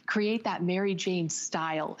straps create that Mary Jane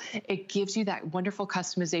style. It gives you that wonderful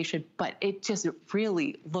customization, but it just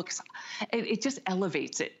really looks, it just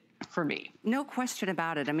elevates it for me. No question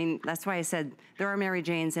about it. I mean, that's why I said there are Mary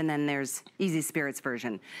Janes and then there's Easy Spirit's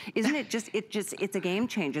version. Isn't it just, it's a game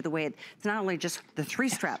changer the way it's not only just the 3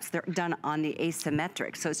 straps, they're done on the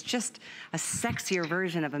asymmetric. So it's just a sexier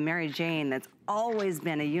version of a Mary Jane that's always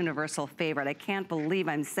been a universal favorite. I can't believe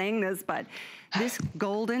I'm saying this, but this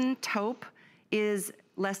golden taupe is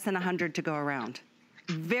less than 100 to go around.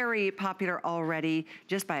 Very popular already.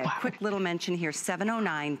 Just by a quick little mention here,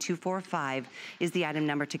 709-245 is the item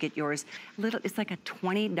number to get yours. It's like a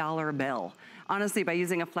 $20 bill. Honestly, by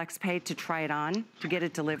using a FlexPay to try it on, to get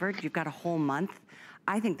it delivered, you've got a whole month.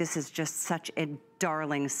 I think this is just such a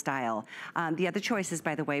darling style. The other choices,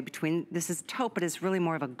 by the way, this is taupe, but it's really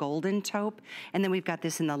more of a golden taupe. And then we've got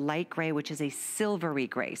this in the light gray, which is a silvery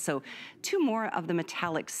gray. So 2 more of the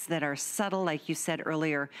metallics that are subtle, like you said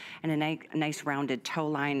earlier, and a nice rounded toe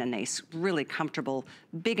line, a nice, really comfortable,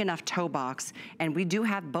 big enough toe box. And we do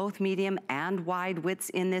have both medium and wide widths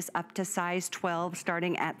in this up to size 12,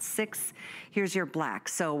 starting at 6. Here's your black.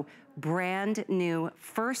 So brand new,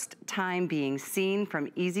 first time being seen from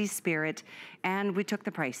Easy Spirit, and we took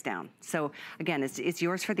the price down. So again, it's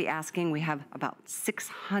yours for the asking. We have about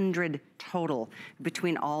 600 total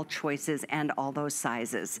between all choices and all those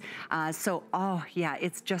sizes. Oh yeah,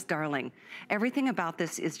 it's just darling. Everything about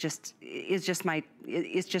this is just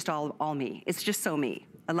all me. It's just so me.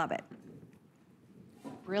 I love it.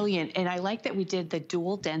 Brilliant. And I like that we did the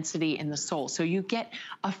dual density in the sole. So you get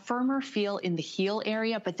a firmer feel in the heel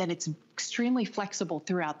area, but then it's extremely flexible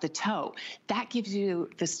throughout the toe. That gives you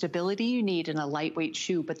the stability you need in a lightweight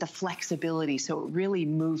shoe, but the flexibility, so it really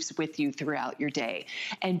moves with you throughout your day.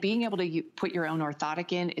 And being able to put your own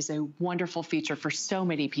orthotic in is a wonderful feature for so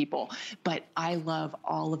many people. But I love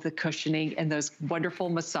all of the cushioning and those wonderful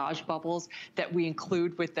massage bubbles that we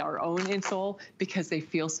include with our own insole because they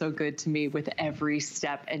feel so good to me with every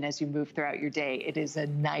step. And as you move throughout your day, it is a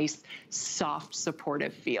nice, soft,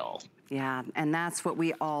 supportive feel. Yeah, and that's what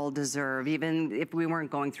we all deserve, even if we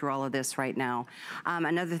weren't going through all of this right now.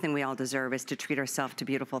 Another thing we all deserve is to treat ourselves to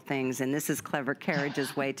beautiful things, and this is Clever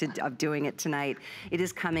Carriage's way of doing it tonight. It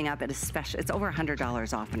is coming up at a special, it's over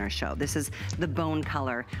 $100 off in our show. This is the bone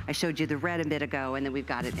color. I showed you the red a bit ago, and then we've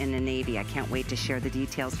got it in the navy. I can't wait to share the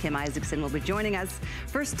details. Kim Isaacson will be joining us.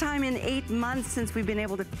 First time in 8 months since we've been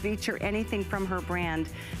able to feature anything from her brand,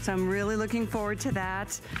 so I'm really looking forward to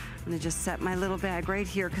that. I'm gonna just set my little bag right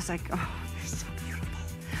here because oh, they're so beautiful.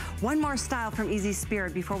 One more style from Easy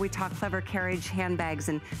Spirit before we talk Clever Carriage handbags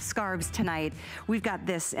and scarves tonight. We've got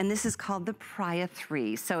this, and this is called the Praia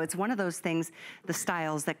 3. So it's one of those things, the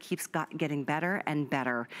styles that keeps getting better and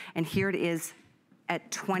better. And here it is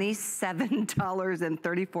at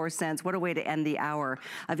 $27.34. What a way to end the hour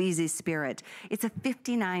of Easy Spirit. It's a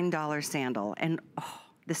 $59 sandal, and oh,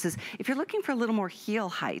 this is, if you're looking for a little more heel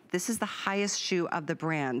height, this is the highest shoe of the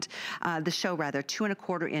brand, the show rather,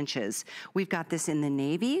 2¼ inches. We've got this in the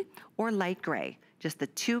navy or light gray, just the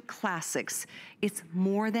two classics. It's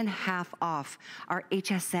more than half off our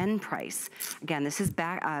HSN price. Again, this is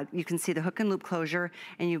back, you can see the hook and loop closure,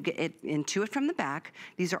 and you get it into it from the back.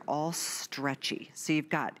 These are all stretchy. So you've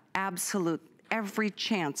got every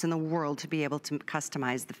chance in the world to be able to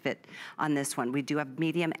customize the fit on this one. We do have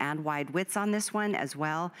medium and wide widths on this one as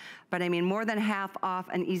well. But I mean, more than half off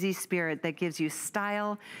an Easy Spirit that gives you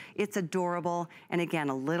style. It's adorable. And again,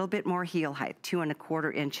 a little bit more heel height,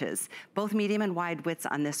 2¼ inches. Both medium and wide widths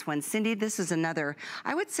on this one. Cindy, this is another,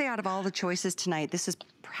 I would say out of all the choices tonight, this is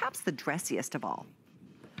perhaps the dressiest of all.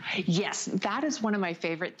 Yes, that is one of my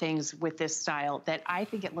favorite things with this style, that I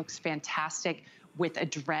think it looks fantastic with a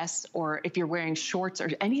dress, or if you're wearing shorts or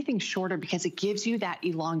anything shorter, because it gives you that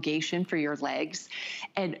elongation for your legs.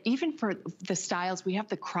 And even for the styles, we have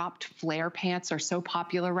the cropped flare pants are so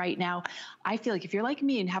popular right now. I feel like if you're like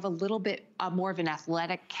me and have a little bit more of an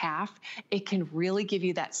athletic calf, it can really give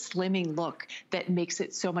you that slimming look that makes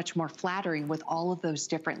it so much more flattering with all of those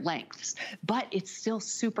different lengths. But it's still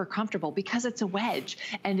super comfortable because it's a wedge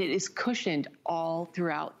and it is cushioned all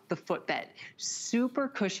throughout the footbed. Super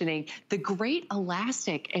cushioning, the great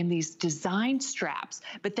elastic and these design straps,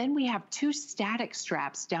 but then we have two static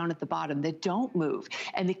straps down at the bottom that don't move.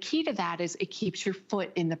 And the key to that is it keeps your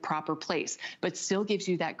foot in the proper place, but still gives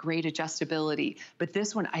you that great adjustability. But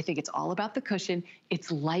this one, I think it's all about the cushion.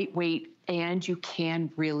 It's lightweight, and you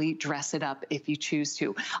can really dress it up if you choose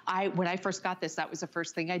to. When I first got this, that was the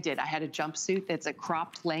first thing I did. I had a jumpsuit that's a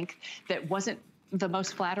cropped length that wasn't the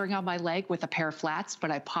most flattering on my leg with a pair of flats,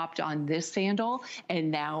 but I popped on this sandal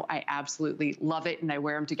and now I absolutely love it, and I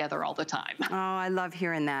wear them together all the time. Oh, I love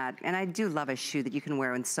hearing that. And I do love a shoe that you can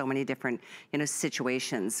wear in so many different,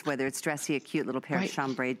 situations, whether it's dressy, a cute little pair of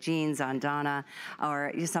chambray jeans on Donna,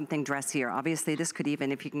 or something dressier. Obviously, this could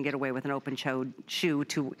even, if you can get away with an open-toed shoe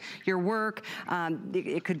to your work,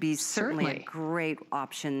 it could be certainly a great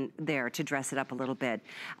option there to dress it up a little bit.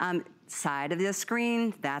 Side of the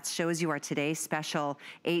screen, that shows you our today's special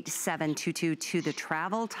 8722, the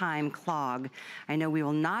travel time clog. I know we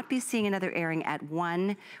will not be seeing another airing at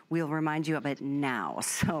 1. We'll remind you of it now.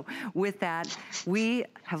 So with that, we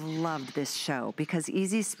have loved this show because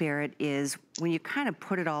Easy Spirit is, when you kind of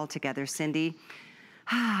put it all together, Cindy,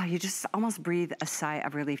 you just almost breathe a sigh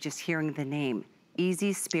of relief just hearing the name.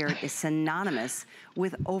 Easy Spirit is synonymous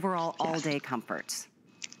with overall all-day comfort.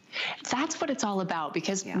 That's what it's all about,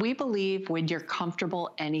 because we believe when you're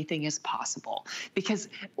comfortable, anything is possible. Because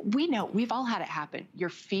we know, we've all had it happen. Your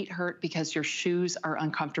feet hurt because your shoes are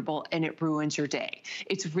uncomfortable and it ruins your day.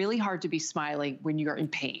 It's really hard to be smiling when you're in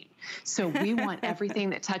pain. So we want everything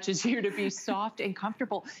that touches you to be soft and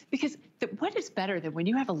comfortable, because what is better than when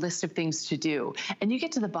you have a list of things to do and you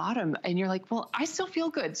get to the bottom and you're like, well, I still feel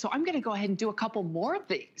good, so I'm going to go ahead and do a couple more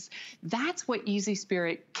things. That's what Easy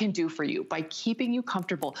Spirit can do for you by keeping you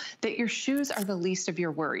comfortable, that your shoes are the least of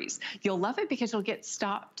your worries. You'll love it because you'll get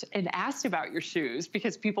stopped and asked about your shoes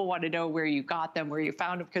because people want to know where you got them, where you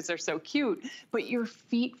found them, because they're so cute, but your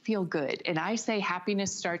feet feel good. And I say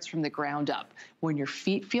happiness starts from the ground up. When your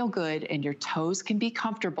feet feel good and your toes can be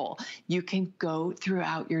comfortable, you can go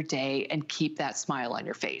throughout your day and keep that smile on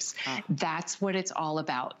your face. That's what it's all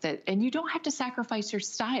about. And you don't have to sacrifice your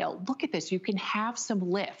style. Look at this. You can have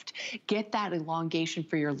some lift. Get that elongation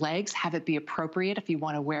for your legs. Have it be appropriate if you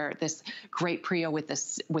want to wear this great Prio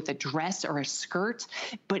with a dress or a skirt.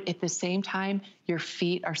 But at the same time, your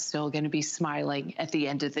feet are still going to be smiling at the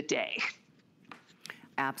end of the day.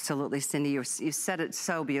 Absolutely, Cindy, you said it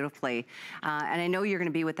so beautifully. And I know you're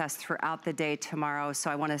gonna be with us throughout the day tomorrow,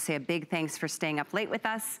 so I wanna say a big thanks for staying up late with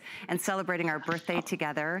us and celebrating our birthday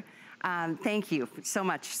together. Thank you so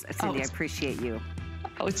much, Cindy, I appreciate you.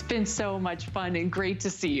 Oh, it's been so much fun and great to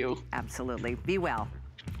see you. Absolutely. Be well.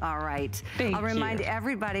 All right. I'll remind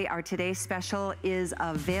everybody our today's special is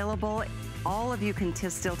available. All of you can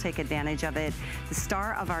still take advantage of it. The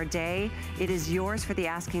star of our day, it is yours for the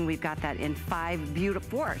asking. We've got that in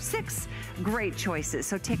 6 great choices.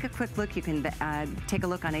 So take a quick look. You can take a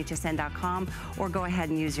look on hsn.com or go ahead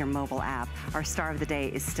and use your mobile app. Our star of the day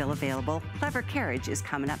is still available. Clever Carriage is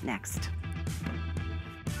coming up next.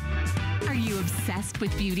 Are you obsessed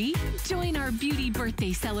with beauty? Join our beauty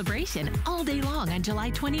birthday celebration all day long on July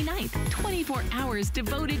 29th. 24 hours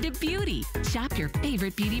devoted to beauty. Shop your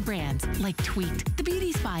favorite beauty brands like Tweaked, The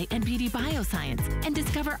Beauty Spy, and Beauty Bioscience. And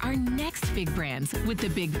discover our next big brands with the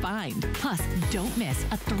Big Find. Plus, don't miss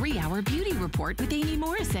a 3-hour beauty report with Amy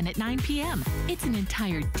Morrison at 9 p.m. It's an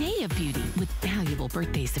entire day of beauty with valuable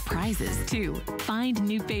birthday surprises, too. Find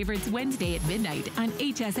new favorites Wednesday at midnight on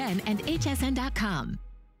HSN and hsn.com.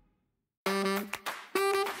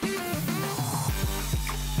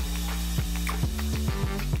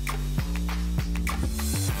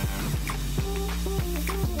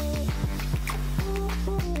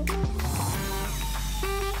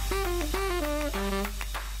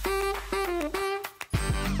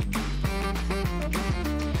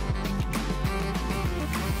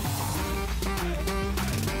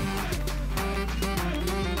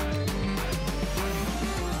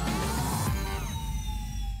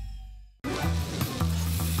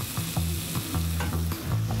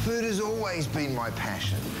 Food has always been my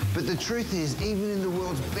passion, but the truth is, even in the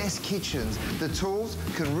world's best kitchens, the tools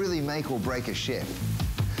can really make or break a chef.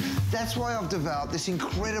 That's why I've developed this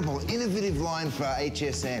incredible, innovative line for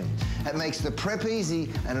HSN. It makes the prep easy,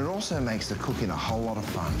 and it also makes the cooking a whole lot of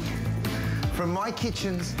fun. From my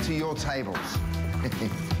kitchens to your tables.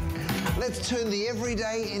 Let's turn the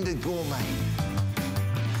everyday into gourmet.